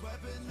 give us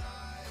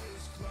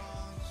weaponized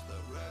clones. The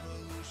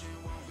revolution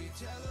won't be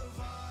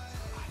televised.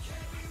 I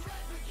can't be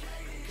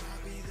replicated.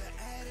 Copy the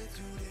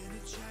attitude and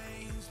the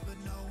chains, but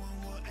no one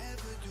will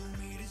ever do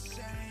me the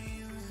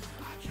same.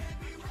 I can't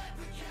be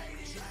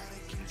replicated. Try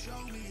to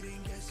control me,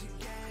 then guess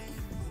again.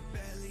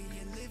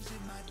 Rebellion lives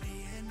in my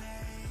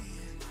DNA.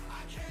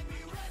 I can't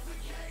be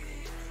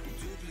replicated.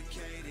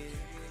 Duplicated,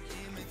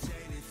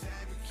 imitated,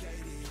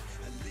 fabricated,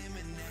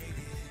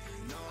 eliminated.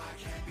 No, I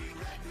can't be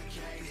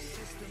replicated. The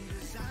system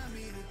designed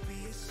me to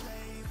be a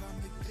slave.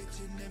 I'm the glitch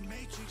in the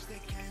matrix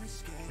that can't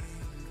escape.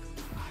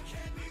 I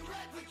can't be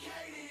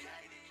replicated.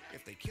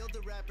 If they killed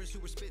the rappers who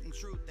were spitting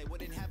truth, they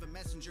wouldn't have a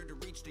messenger to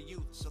reach the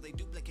youth. So they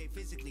duplicate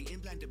physically,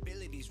 implant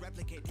abilities,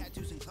 replicate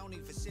tattoos and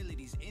cloning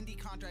facilities. Indie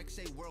contracts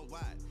say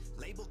worldwide,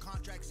 label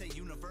contracts say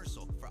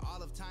universal. For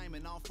all of time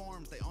in all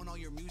forms, they own all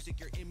your music,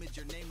 your image,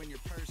 your name, and your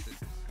person.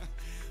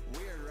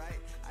 Weird, right?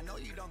 I know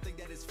you don't think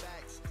that is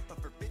facts, but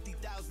for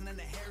 50,000 and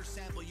a hair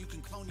sample, you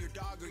can clone your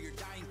dog or your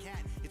dying cat.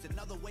 It's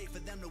another way for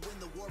them to win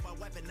the war by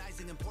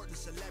weaponizing important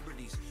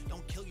celebrities.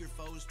 Don't kill your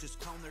foes,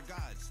 just clone their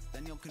gods.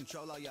 Then you'll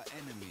control all your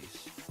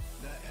enemies.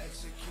 The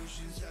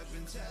executions have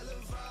been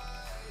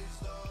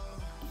televised,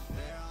 oh,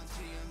 they're on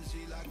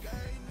TMZ like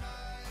every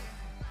night.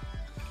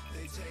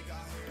 They take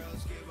our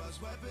heroes, give us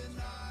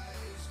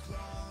weaponized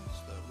clones.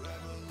 The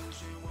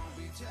revolution won't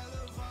be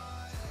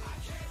televised. I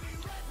can't be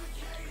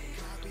replicated.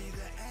 Copy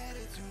the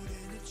attitude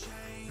and the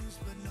chains,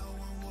 but no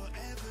one will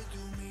ever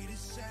do me the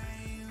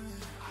same.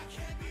 I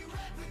can't be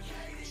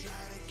replicated.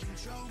 Try to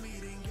control me,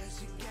 then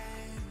guess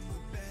again.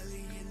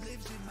 Rebellion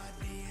lives in my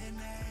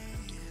DNA.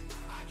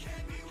 I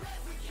can't be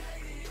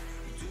replicated.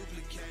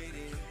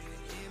 Duplicated,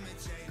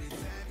 imitated,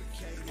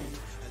 fabricated,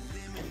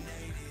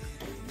 eliminated.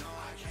 No,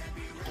 I can't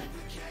be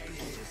replicated.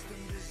 The system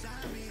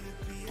designed me to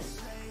be a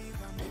slave.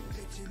 I'm a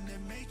glitch in the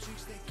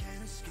matrix that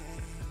can't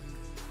escape.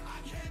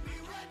 I can't be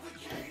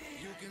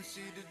replicated. You can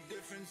see the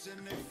difference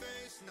in their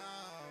face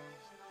now.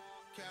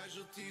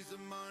 Casualties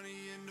of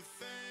money and the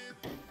fame,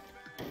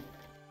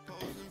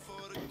 posing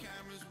for the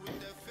cameras with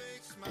their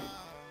fake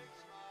smiles.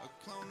 A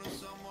clone of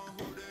someone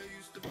who they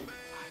used to be.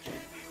 I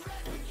can't be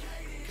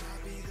replicated.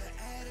 Copy the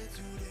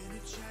attitude and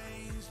the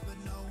chains, but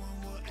no one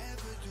will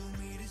ever do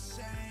me the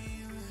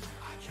same.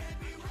 I can't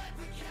be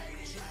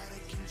replicated. Try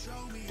to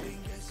control me,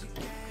 then guess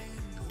again.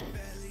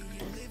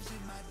 Rebellion lives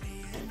in my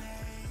DNA.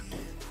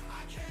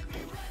 I can't be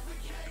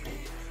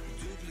replicated.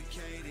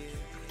 Duplicated,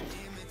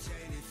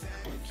 imitated,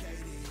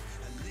 fabricated,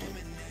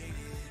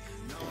 eliminated.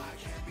 No, I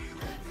can't be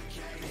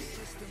replicated. The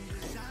system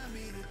designed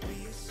me to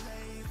be a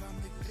slave. I'm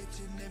the glitch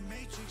in the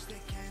matrix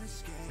that can't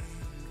escape.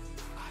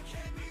 I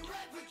can't be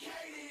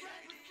replicated.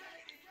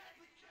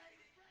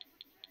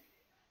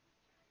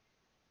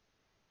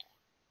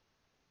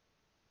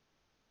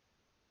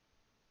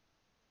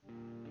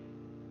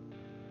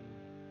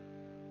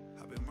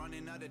 I've been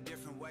running out of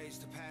different ways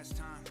to pass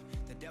time.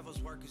 The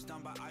devil's work is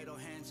done by idle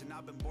hands, and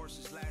I've been bored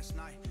since last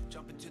night.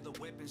 Jump into the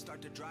whip and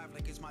start to drive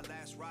like it's my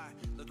last ride.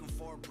 Looking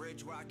for a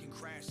bridge where I can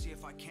crash, see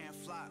if I can't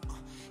fly.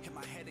 Hit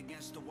my head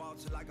against the wall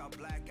till I got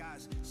black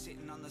eyes.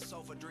 Sitting on the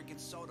sofa drinking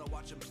soda,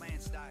 watching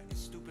plants die.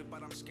 It's stupid,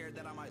 but I'm scared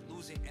that I might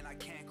lose it, and I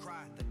can't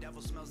cry. The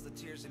devil smells the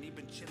tears, and he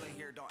been chilling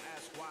here, don't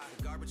ask why.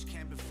 The garbage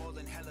can been full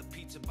and hella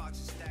pizza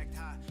boxes stacked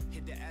high.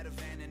 Hit the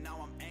Ativan and now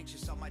I'm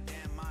anxious on my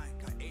damn mind.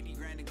 Got 80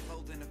 grand in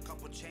clothing, a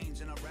couple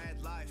chains, and a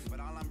rad life. But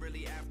all I'm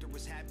really after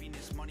was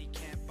happiness, money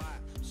can't buy.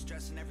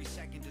 Stressing every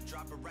second to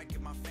drop a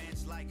record my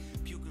fans like.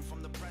 Puking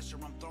from the pressure,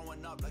 I'm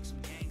throwing up like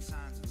some gang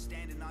signs. I'm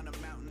standing on a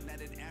mountain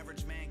that an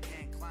average man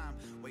can't climb,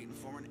 waiting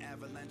for an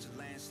avalanche or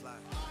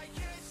landslide. I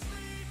can't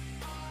sleep,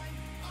 I'm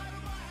out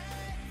of my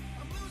head.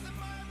 I'm losing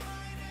my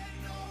mind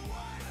and no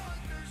one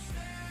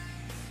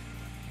understands.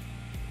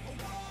 Oh,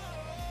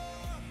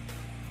 whoa.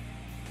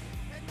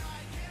 And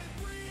I can't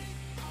breathe,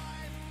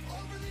 I'm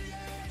over the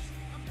edge.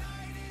 I'm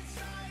dying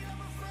inside,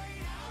 I'm afraid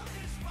how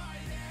this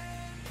might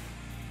end.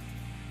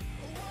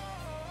 Oh,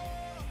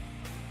 whoa.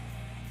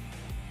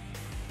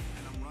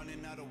 And I'm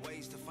running out of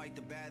ways to fight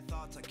the bad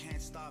thoughts, I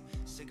can't stop.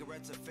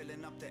 Cigarettes are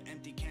filling up the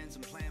empty cans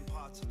and plant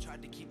pots. I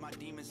tried to keep my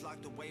demons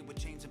locked away with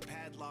chains and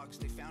padlocks.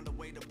 They found a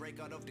way to break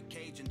out of the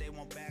cage and they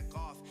won't back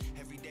off.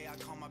 Every day I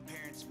call my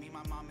parents, me,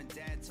 my mom and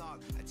dad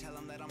talk. I tell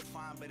them that I'm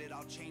fine, but it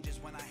all changes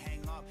when I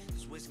hang up.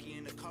 There's whiskey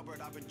in the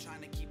cupboard, I've been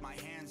trying to keep my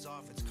hands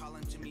off. It's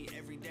calling to me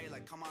every day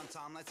like, come on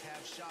Tom, let's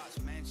have shots.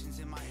 Mansions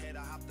in my head,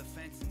 I hop the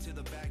fence into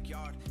the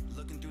backyard.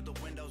 Looking through the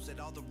windows at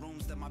all the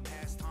rooms that my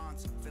past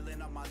haunts.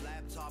 Filling up my my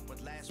laptop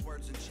with last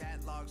words and chat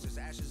logs. There's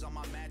ashes on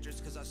my mattress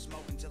cause I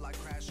smoke until I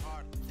crash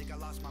hard. Think I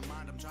lost my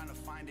mind, I'm trying to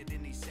find it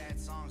in these sad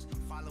songs. I'm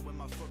following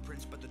my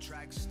footprints but the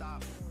tracks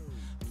stop.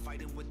 I'm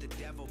fighting with the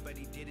devil, but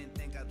he didn't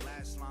think I'd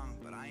last long.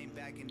 But I ain't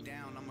backing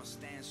down, I'ma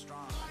stand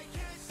strong. I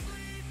can't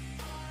sleep,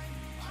 I'm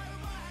out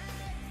of my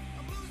head.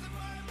 I'm losing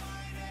my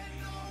mind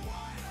and no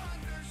one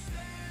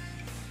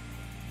understands.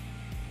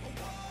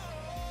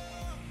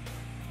 Whoa.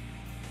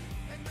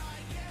 And I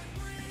can't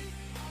breathe,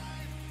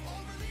 I'm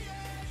over the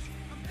edge.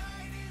 I'm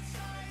dying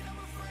inside, I'm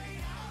afraid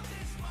how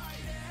this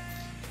might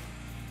end.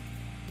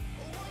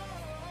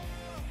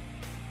 Whoa.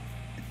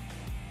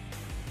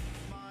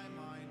 My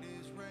mind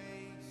is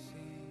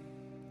racing,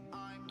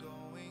 I'm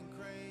going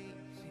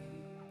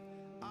crazy.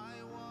 I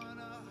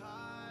wanna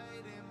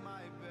hide in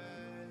my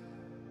bed.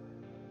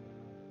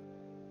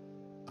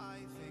 I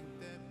think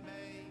that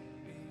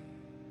maybe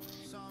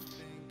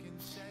something can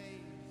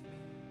save me,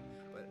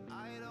 but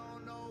I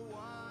don't know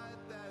what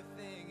that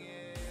thing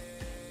is.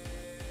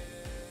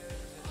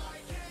 I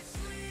can't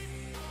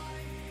sleep,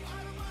 I'm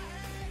out of my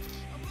head.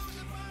 I'm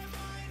losing my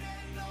mind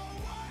and no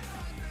one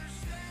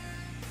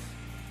understands.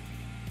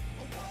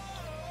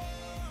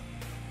 Whoa.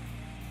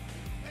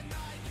 And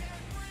I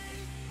can't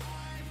breathe,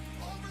 I'm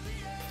over the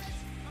edge.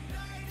 I'm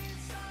dying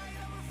inside,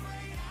 I'm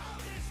afraid how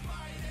this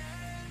might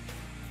end.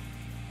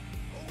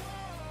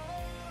 Whoa.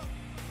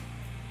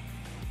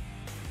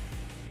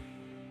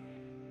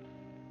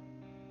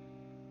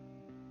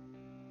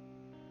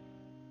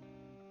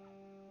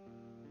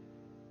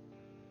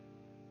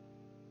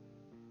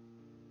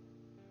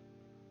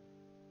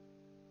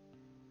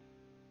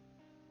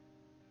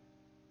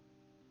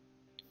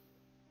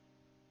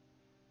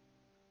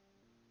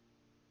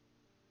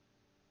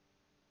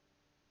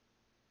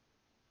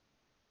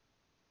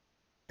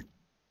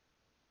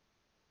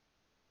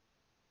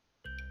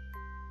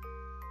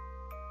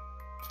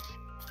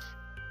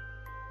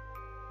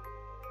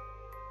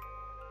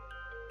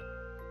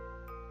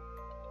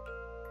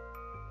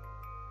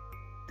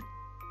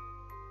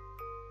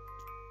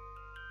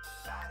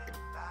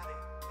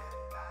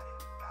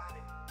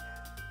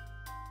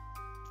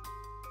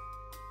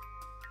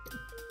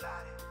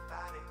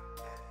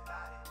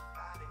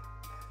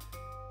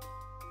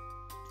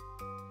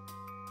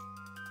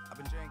 I've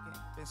been drinking,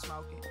 been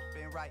smoking,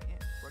 been writing,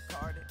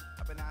 recording.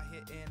 I've been out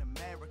here in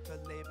America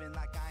living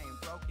like I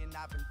ain't broken.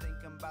 I've been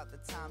thinking about the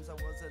times I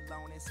was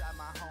alone inside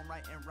my home,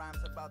 writing rhymes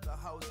about the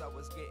hoes I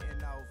was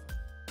getting over.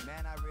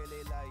 Man, I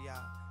really love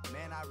y'all.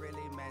 Man, I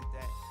really meant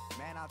that.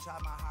 Man, I'll try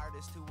my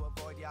hardest to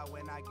avoid y'all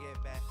when I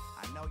get back.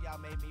 I know y'all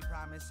made me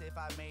promise if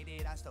I made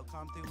it, I still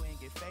come through and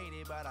get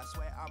faded. But I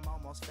swear I'm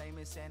almost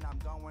famous and I'm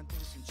going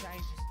through some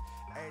changes.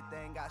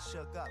 Everything got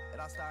shook up, it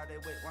all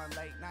started with one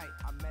late night.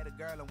 I met a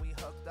girl and we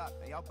hooked up,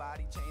 and your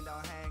body chain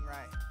don't hang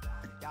right.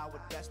 Y'all were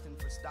destined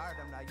for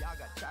stardom, now y'all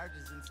got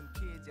charges and some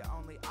kids. Your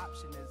only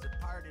option is a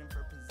pardon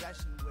for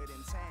possession with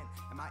intent.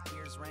 And my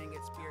ears ring,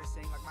 it's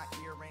piercing like my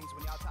earrings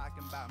when y'all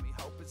talking about me.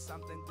 Hope it's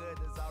something good,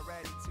 there's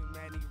already too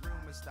many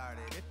rumors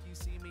started. If you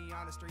see me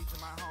on the streets of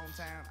my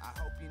hometown, I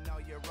hope you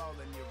know you're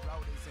rolling, your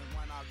road isn't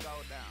one I'll go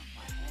down.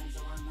 My hands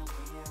are on the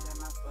wheel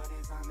and my foot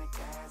is on the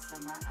gas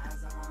and my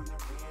eyes are on the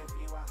rear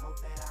view. I hope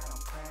that I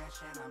don't crash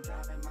and I'm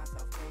driving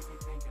myself crazy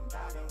thinking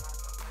about it.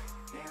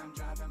 Yeah, I'm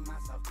driving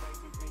myself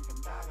crazy thinking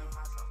about it.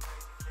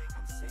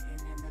 I'm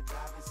sitting in the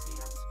driver's seat,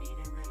 I'm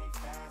speeding really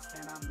fast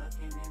and I'm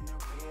looking in the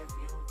rear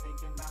view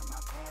thinking about my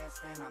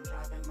past and I'm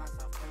driving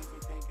myself crazy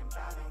thinking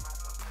about it.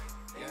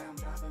 Yeah, I'm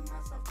driving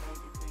myself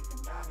crazy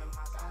thinking about it.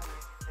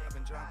 I've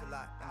been drunk a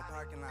lot in the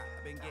parking lot.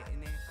 I've been getting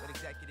in with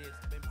executives.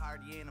 I've been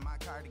partying in my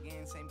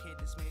cardigan. Same kid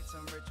that made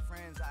some rich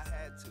friends. I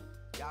had to.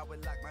 Y'all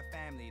were like my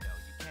family though.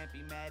 You can't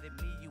be mad at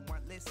me. You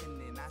weren't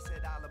listening. I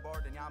said all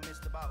aboard and y'all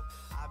missed the boat.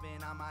 I've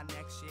been on my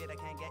next shit. I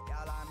can't get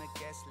y'all on the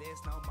guest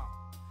list no more.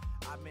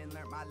 I've been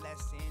learned my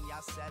lesson.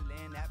 Y'all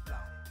selling that blow.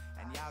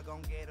 And y'all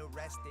gon' get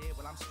arrested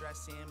while I'm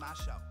stressing my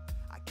show.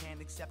 I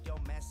can't accept your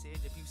message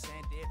if you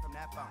sent it from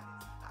that phone.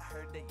 I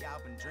heard that y'all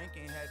been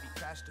drinking heavy,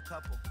 crashed a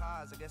couple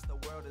cars. I guess the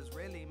world is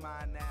really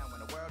mine now,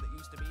 when the world that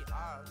used to be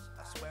ours.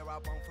 I swear I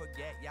won't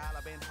forget y'all,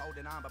 I've been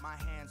holding on but my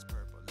hand's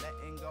purple.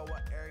 Letting go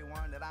of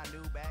everyone that I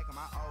knew back in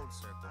my old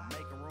circle.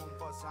 Making room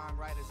for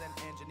songwriters and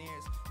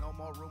engineers. No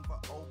more room for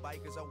old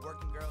bikers or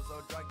working girls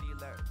or drug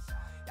dealers.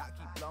 Y'all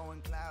keep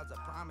blowing clouds, I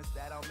promise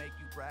that I'll make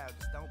you proud.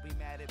 Just don't be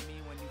mad at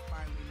me when you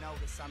finally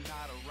notice I'm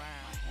not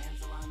around. My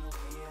hands are on the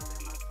wheel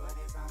and my foot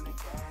is on the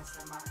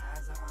gas and my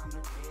eyes are on the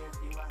rear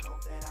view. I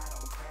hope that I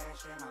don't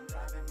crash and I'm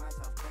driving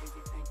myself crazy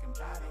thinking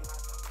about it.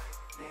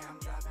 Yeah, I'm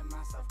driving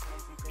myself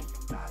crazy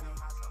thinking about it.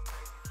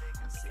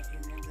 I'm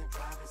sitting in the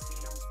driver's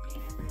seat, I'm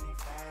speeding really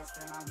fast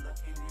and I'm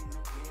looking in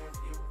the rear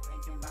view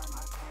thinking about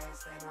my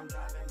past and I'm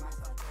driving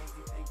myself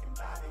crazy thinking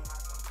about it.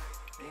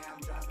 Yeah,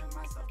 I'm driving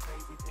myself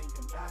crazy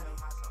thinking about it.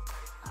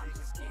 I'm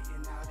just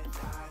getting out of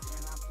Dodge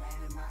and I'm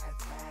planning my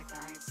attack.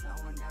 I ain't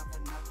slowing down for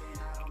nothing,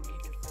 I don't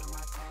need to fill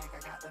my tank. I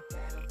got the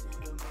pedal to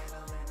the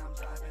metal and I'm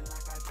driving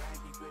like I drank.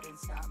 You couldn't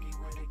stop me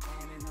with a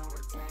cannon or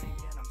a tank.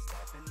 And I'm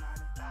stepping on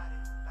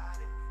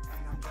it,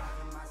 and I'm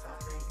driving myself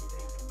crazy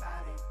thinking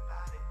about it.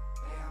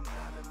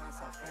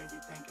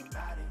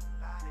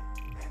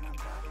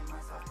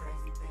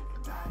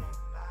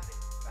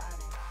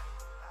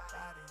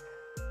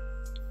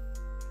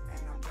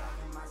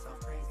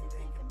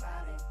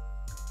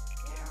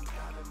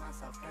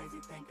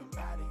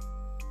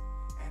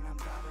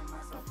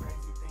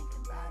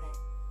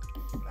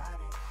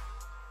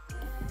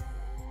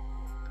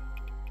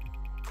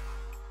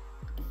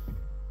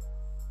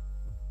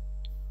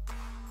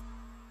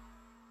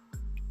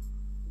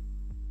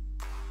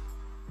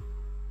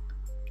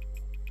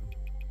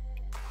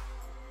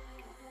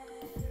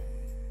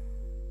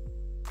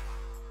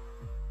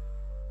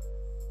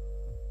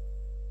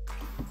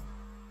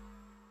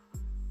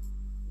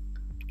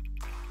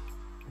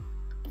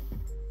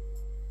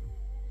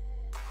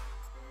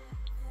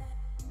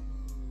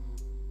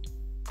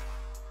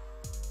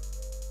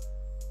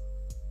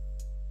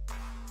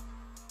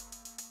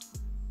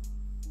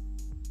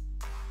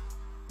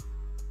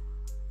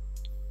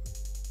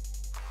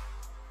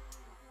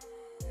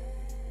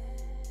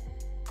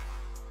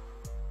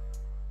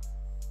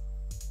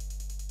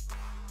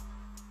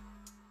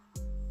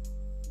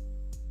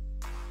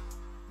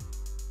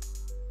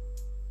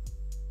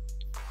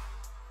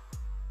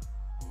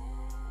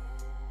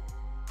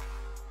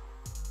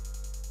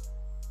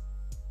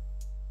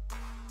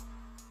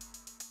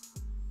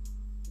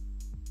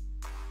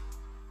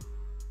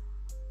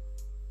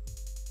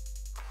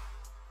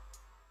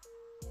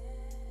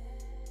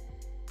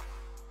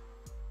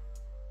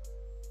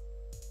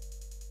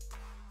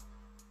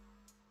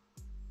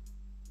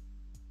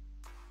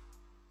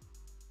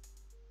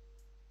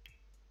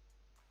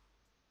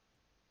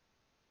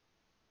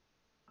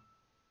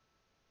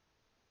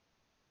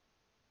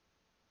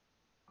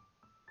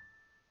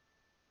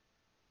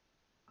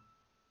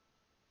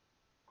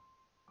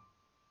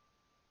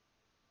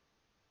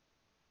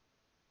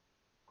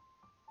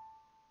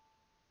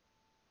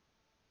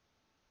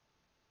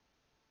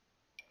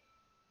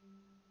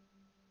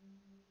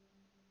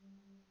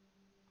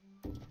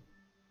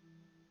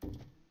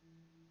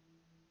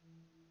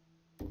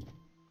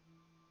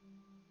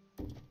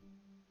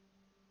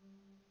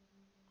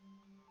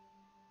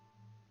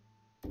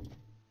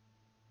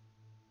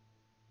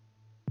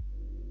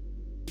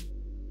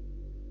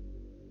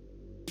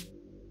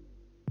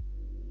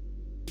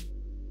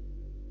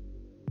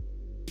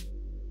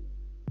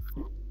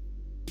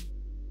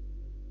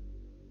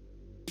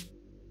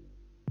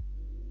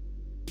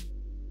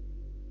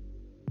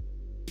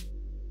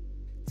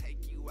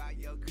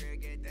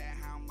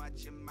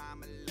 much your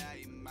mama love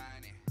your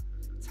money.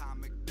 Tom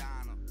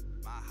Macdonald,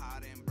 my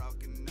heart ain't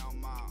broken no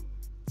more.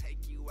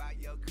 Take you out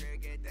your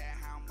crib, get that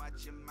how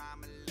much your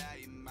mama love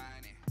your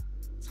money.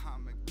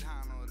 Tom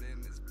Macdonald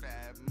in this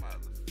bad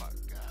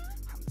motherfucker.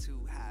 I'm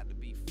too high to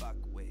be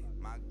fucked with.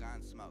 My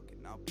gun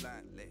smoking, no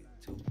blunt lit.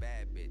 Two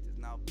bad bitches,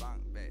 no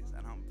bunk beds.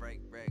 I don't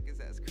break bread, cause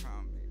that's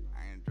crummy.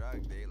 I ain't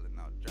drug dealer,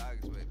 no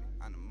drugs with me.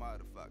 I'm a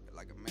motherfucker,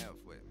 like a MILF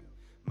with me.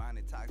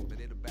 Money talks, but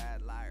it a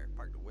bad liar.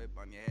 Park the whip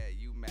on your head,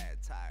 you mad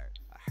tired.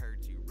 I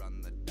heard you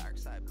run the dark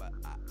side, but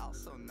I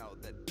also know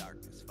that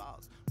darkness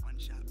falls. One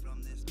shot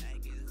from this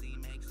magazine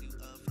makes you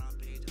a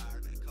front page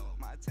article.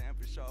 My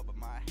temper short, but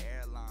my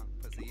hair long.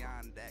 Pussy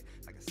on deck,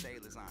 like a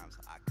sailor's arms.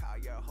 I call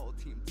your whole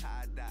team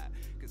tie-dye,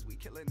 cause we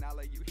killing all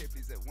of you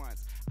hippies at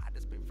once. I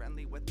just been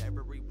friendly with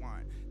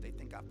everyone. They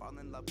think I fall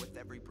in love with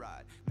every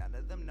bride. None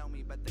of them know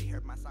me, but they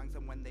heard my songs,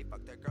 and when they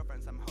fuck their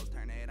girlfriends, some hoes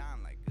turn it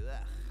on like,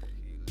 ugh.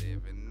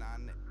 Living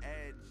on the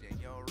edge and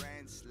your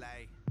rent's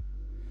late.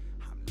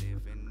 I'm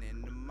living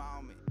in the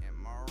moment and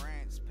my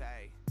rent's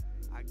paid.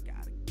 I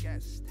got a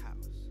guest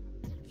house,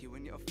 you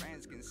and your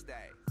friends can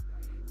stay.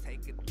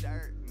 Take a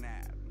dirt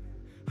nap,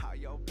 all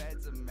your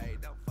beds are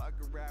made. Don't fuck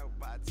around with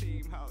my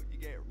team, ho, you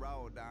get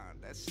rolled on,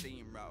 that's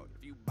steamroll.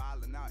 If you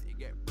ballin' out, you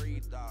get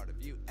breathed out.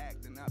 If you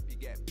acting up, you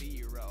get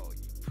B-roll.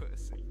 You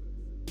pussy,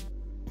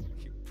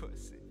 you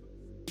pussy,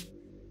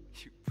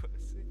 you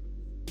pussy.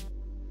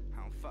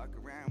 I don't fuck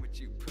around with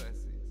you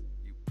pussies.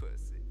 You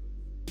pussy.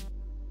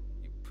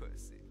 You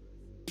pussy.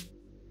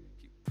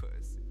 You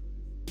pussy.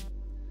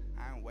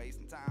 I ain't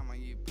wasting time on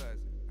you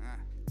pussy.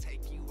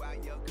 Take you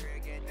out your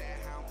crib, get that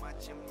how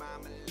much your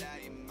mama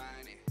love your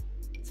money.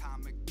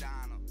 Tom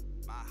Macdonald,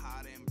 my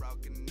heart ain't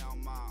broken no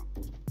more.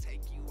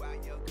 Take you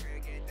out your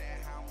crib, get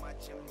that how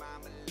much your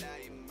mama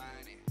love your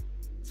money.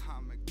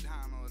 Tom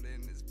Macdonald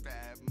in this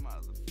bad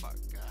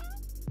motherfucker.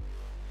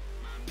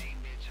 My main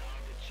bitch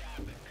hold the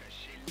chopper cause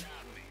she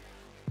love me.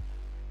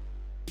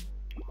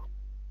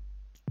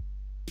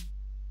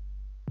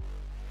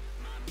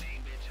 My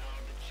main bitch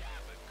hold the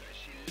chopper cause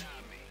she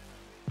love me.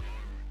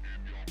 Gun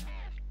in your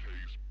mouth,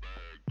 taste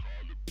bad,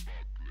 call it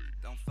Buckley.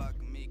 Don't fuck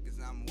with me cause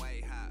I'm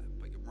way high.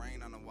 Put your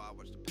brain on the wall,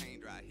 watch the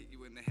paint dry. Hit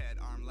you in the head,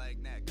 arm,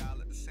 leg, neck,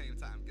 all at the same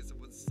time. Guess it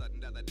was a sudden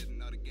death, I didn't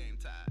know the game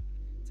tied.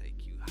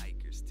 Take you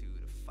hikers to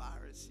the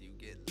forest, you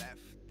get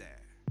left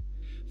there.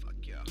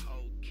 Fuck your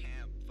whole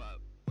camp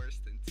up, worse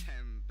than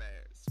 10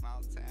 bears.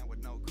 Small town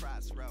with no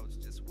crossroads,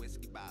 just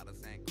whiskey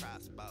bottles and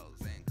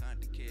crossbows. And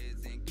country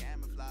kids in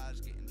camouflage,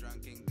 getting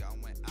drunk and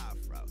going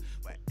off-road.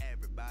 Where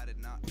everybody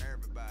know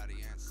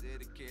everybody, and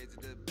city kids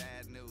are the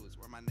bad news.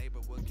 Where my neighbor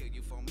will kill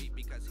you for me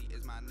because he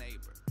is my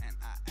neighbor. And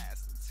I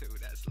asked him to,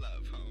 that's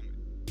love,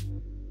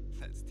 homie.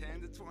 That's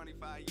 10 to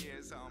 25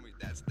 years, homie,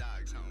 that's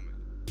dogs, homie.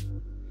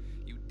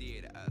 You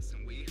did us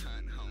and we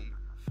hunt, homie.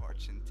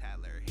 Fortune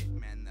teller,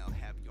 hitman, they'll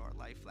have your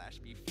life flash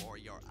before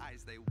your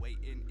eyes. They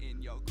waiting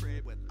in your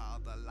crib with all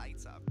the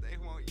lights off. They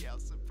won't yell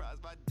surprise,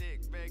 my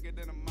dick bigger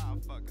than a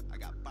motherfucker. I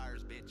got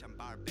bars, bitch, I'm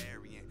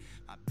barbarian.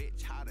 My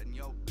bitch hotter than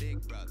your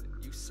big brother.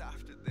 You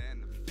softer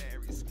than the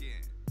fairy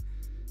skin.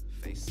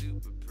 Face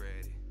super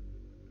pretty,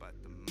 but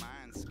the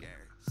mind's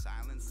scary.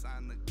 Silence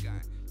on the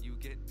gun, you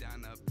get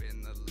done up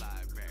in the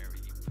library.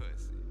 You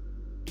pussy,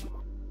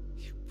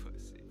 you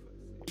pussy,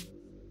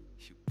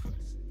 you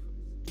pussy.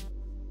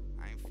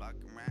 I ain't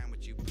fucking around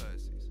with you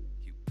pussies.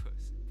 You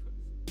pussy,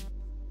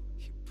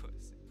 you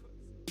pussy,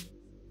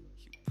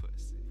 you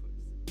pussy.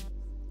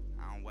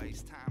 I don't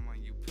waste time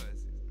on you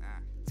pussies.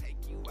 Take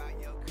you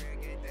out your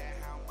crib, get that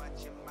how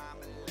much your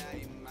mama love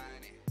your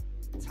money.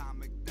 Tom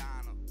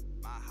Macdonald,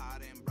 my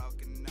heart ain't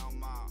broken no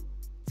more.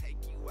 Take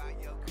you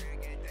out your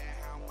crib, get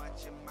that how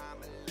much your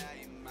mama love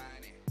your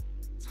money.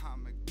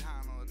 Tom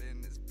Macdonald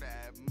in this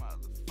bad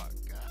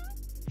motherfucker.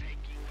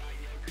 Take you out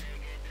your crib,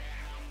 get that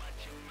how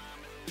much your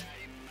mama love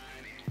your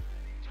money.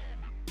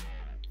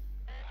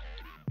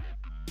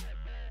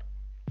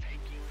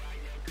 Take you out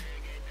your crib,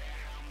 get that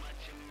how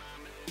much your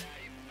mama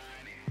love your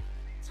money.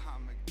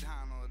 Tom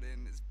Macdonald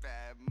in this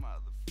bad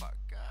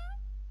motherfucker.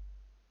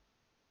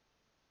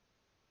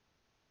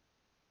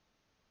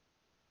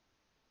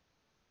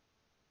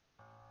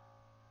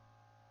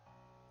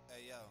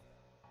 Hey yo,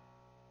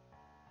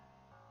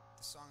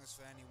 this song is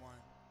for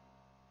anyone.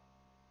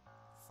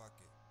 Fuck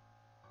it,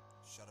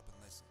 shut up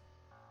and listen.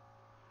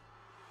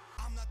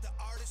 I'm not the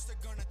artist, they're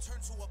gonna turn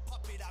to a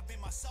puppet. I've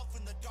been myself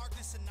in the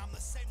darkness and I'm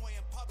the same way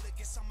in public.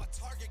 Guess I'm a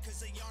target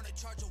cause they aren't in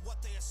charge of what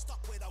they are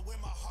stuck with. I wear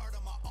my heart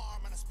on my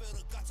arm and I spill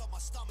the guts on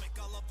my stomach.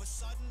 All of a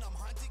sudden I'm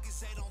hunted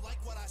cause they don't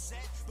like what I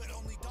said. But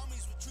only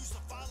dummies would choose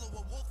to follow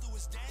a wolf who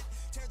is dead.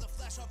 Tear the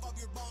flesh off of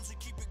your bones and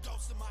keep your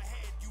ghost in my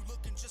head. You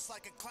looking just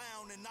like a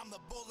clown and I'm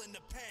the bull in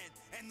the pen.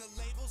 And the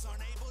labels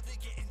aren't able to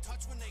get in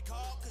touch when they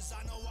call, cause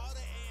I know all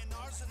the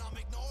A&Rs and I'm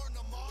ignoring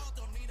them all.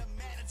 Don't need a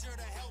manager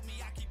to help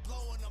me, I keep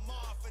blowing them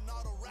off. And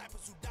all the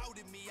rappers who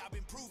doubted me, I've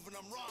been proving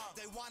them wrong.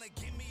 They wanna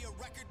give me a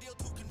record deal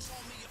to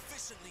control me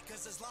efficiently,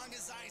 cause as long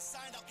as I ain't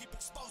signed, I'll keep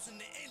exposing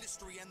the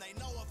industry. And they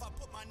know if I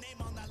put my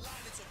name on that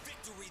line, it's a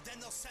victory. Then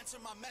they'll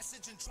censor my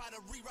message and try to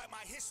rewrite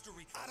my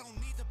history. I don't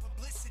need the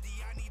publicity,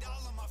 I need need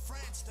all of my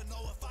friends to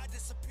know if I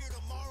disappear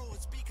tomorrow,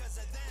 it's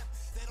because of them.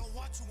 They don't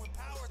want you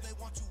empowered, they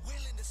want you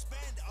willing to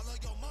spend all of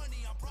your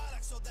money on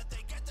products so that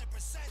they get their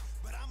percent.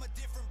 But I'm a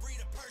different breed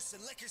of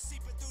person, liquor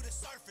seeping through the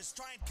surface.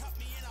 Try and cut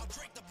me and I'll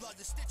drink the blood,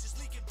 the stitches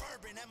leaking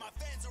bourbon. And my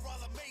fans are all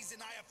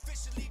amazing, I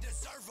officially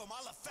deserve them.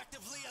 I'll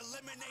effectively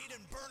eliminate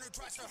and burn who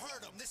tries to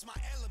hurt them. This my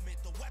element,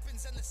 the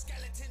weapons and the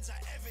skeletons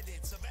are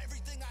evidence of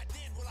everything I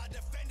did. Well, I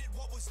defended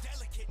what was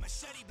delicate.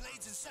 Machete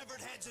blades and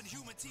severed heads and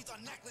human teeth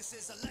on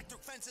necklaces.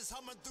 Electric fences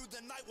humming through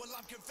the night while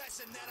I'm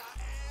confessing that I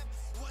am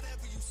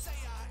whatever you say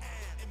I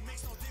am. It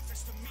makes no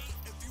difference to me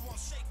if you won't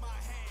shake my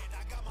hand.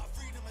 I got my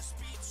freedom of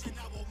speech and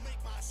I will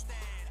make my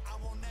stand. I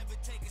won't never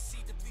take a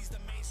seat to please the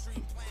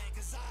mainstream plan,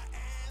 cause I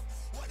am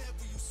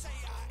whatever you say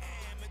I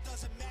am. It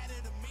doesn't matter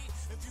to me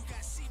if you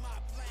can't see my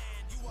plan.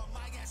 You are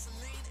my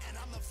gasoline and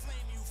I'm the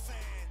flame you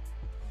fan.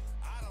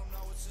 I don't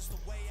know, it's just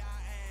the way I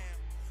am.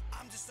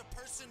 I'm just a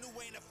person who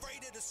ain't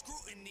afraid of the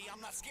scrutiny. I'm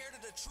not scared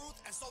of the truth,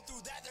 and so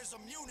through that there's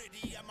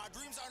immunity. And my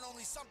dreams aren't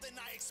only something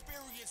I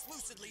experience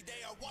lucidly.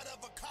 They are what I've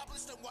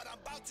accomplished and what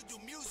I'm about to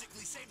do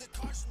musically. Save the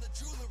cars and the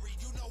jewelry.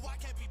 You know I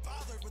can't be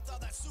bothered with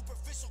all that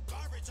superficial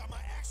garbage. I'm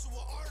an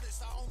actual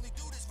artist. I only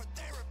do this for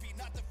therapy,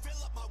 not to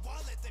fill up my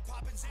wallet. They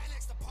poppin'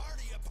 Xanax to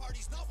party. A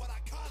party's not what I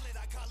call it.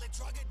 I call it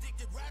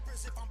drug-addicted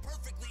rappers, if I'm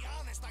perfectly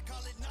honest. I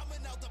call it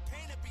numbing out the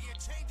pain of being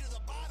chained to the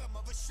bottom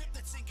of a ship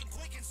that's sinking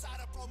quick inside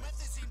a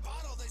promethazine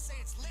bottle. They say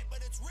it's lit,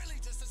 but it's really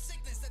just a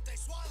sickness that they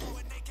swallow.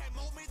 And they can't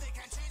mold me, they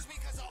can't change me,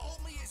 cause the old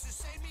me is to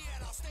save me.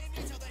 And I'll stay me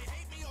till they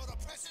hate me, or the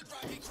pressure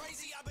drive me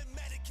crazy. I've been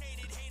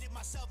medicated, hated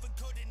myself and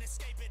couldn't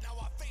escape it. Now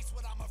I face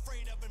what I'm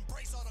afraid of,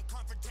 embrace all the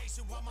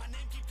confrontation, while my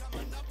name keep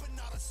coming up in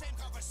all the same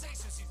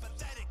conversations. He's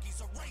pathetic,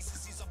 he's a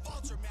racist, he's a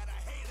vulture, man, I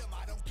hate him,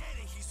 I don't get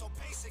it. He's so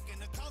basic and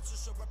the culture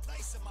should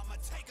replace him. I'ma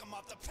take him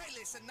off the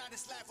playlist and not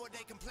just laugh when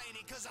they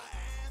complaining, cause I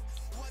am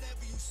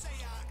whatever you say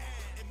I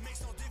am. It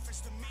makes no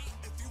difference to me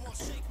if you won't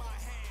shake my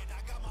hand.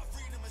 I got my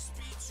freedom of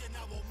speech and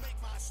I will make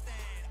my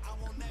stand. I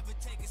won't never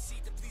take a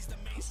seat to please the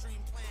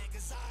mainstream plan,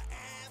 cause I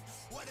am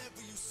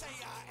whatever you say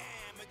I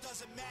am. It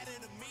doesn't matter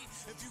to me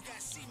if you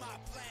can't see my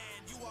plan.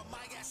 You are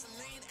my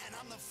gasoline and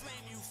I'm the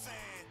flame you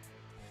fan.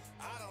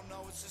 I don't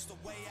know, it's just the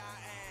way I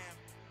am.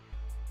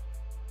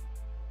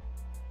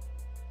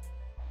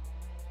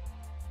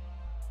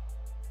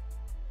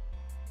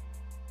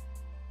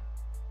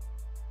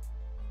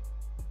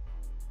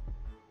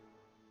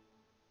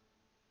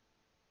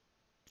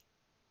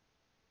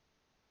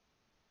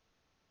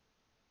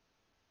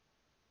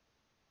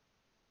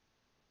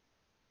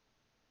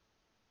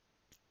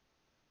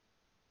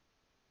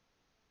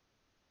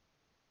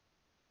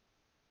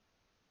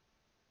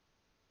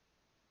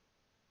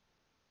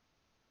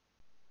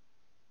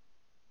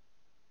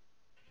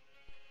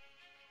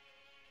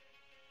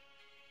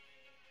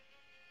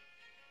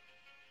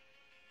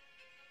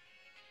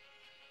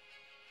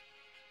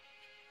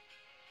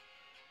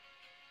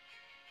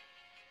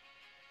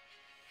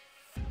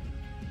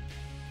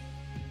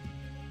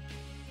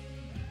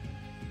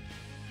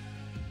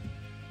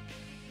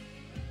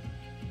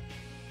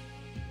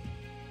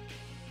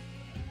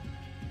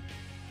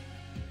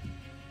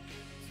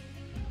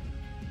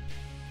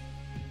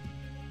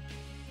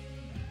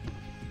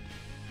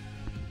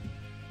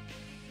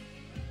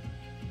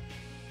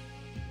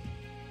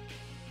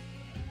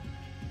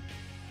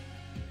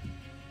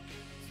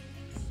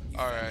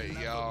 Alright,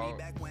 y'all.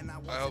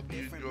 I hope you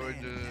enjoyed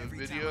the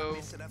video.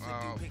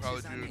 I'll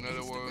probably do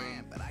another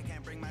one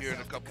here in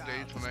a couple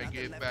days when I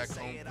get back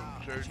home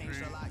from surgery.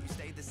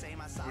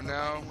 For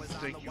now,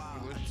 thank you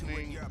for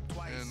listening,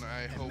 and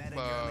I hope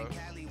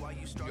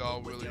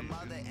y'all really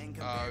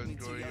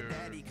enjoy your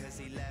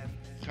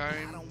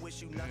time. And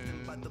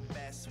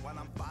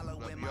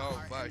love y'all.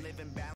 Bye.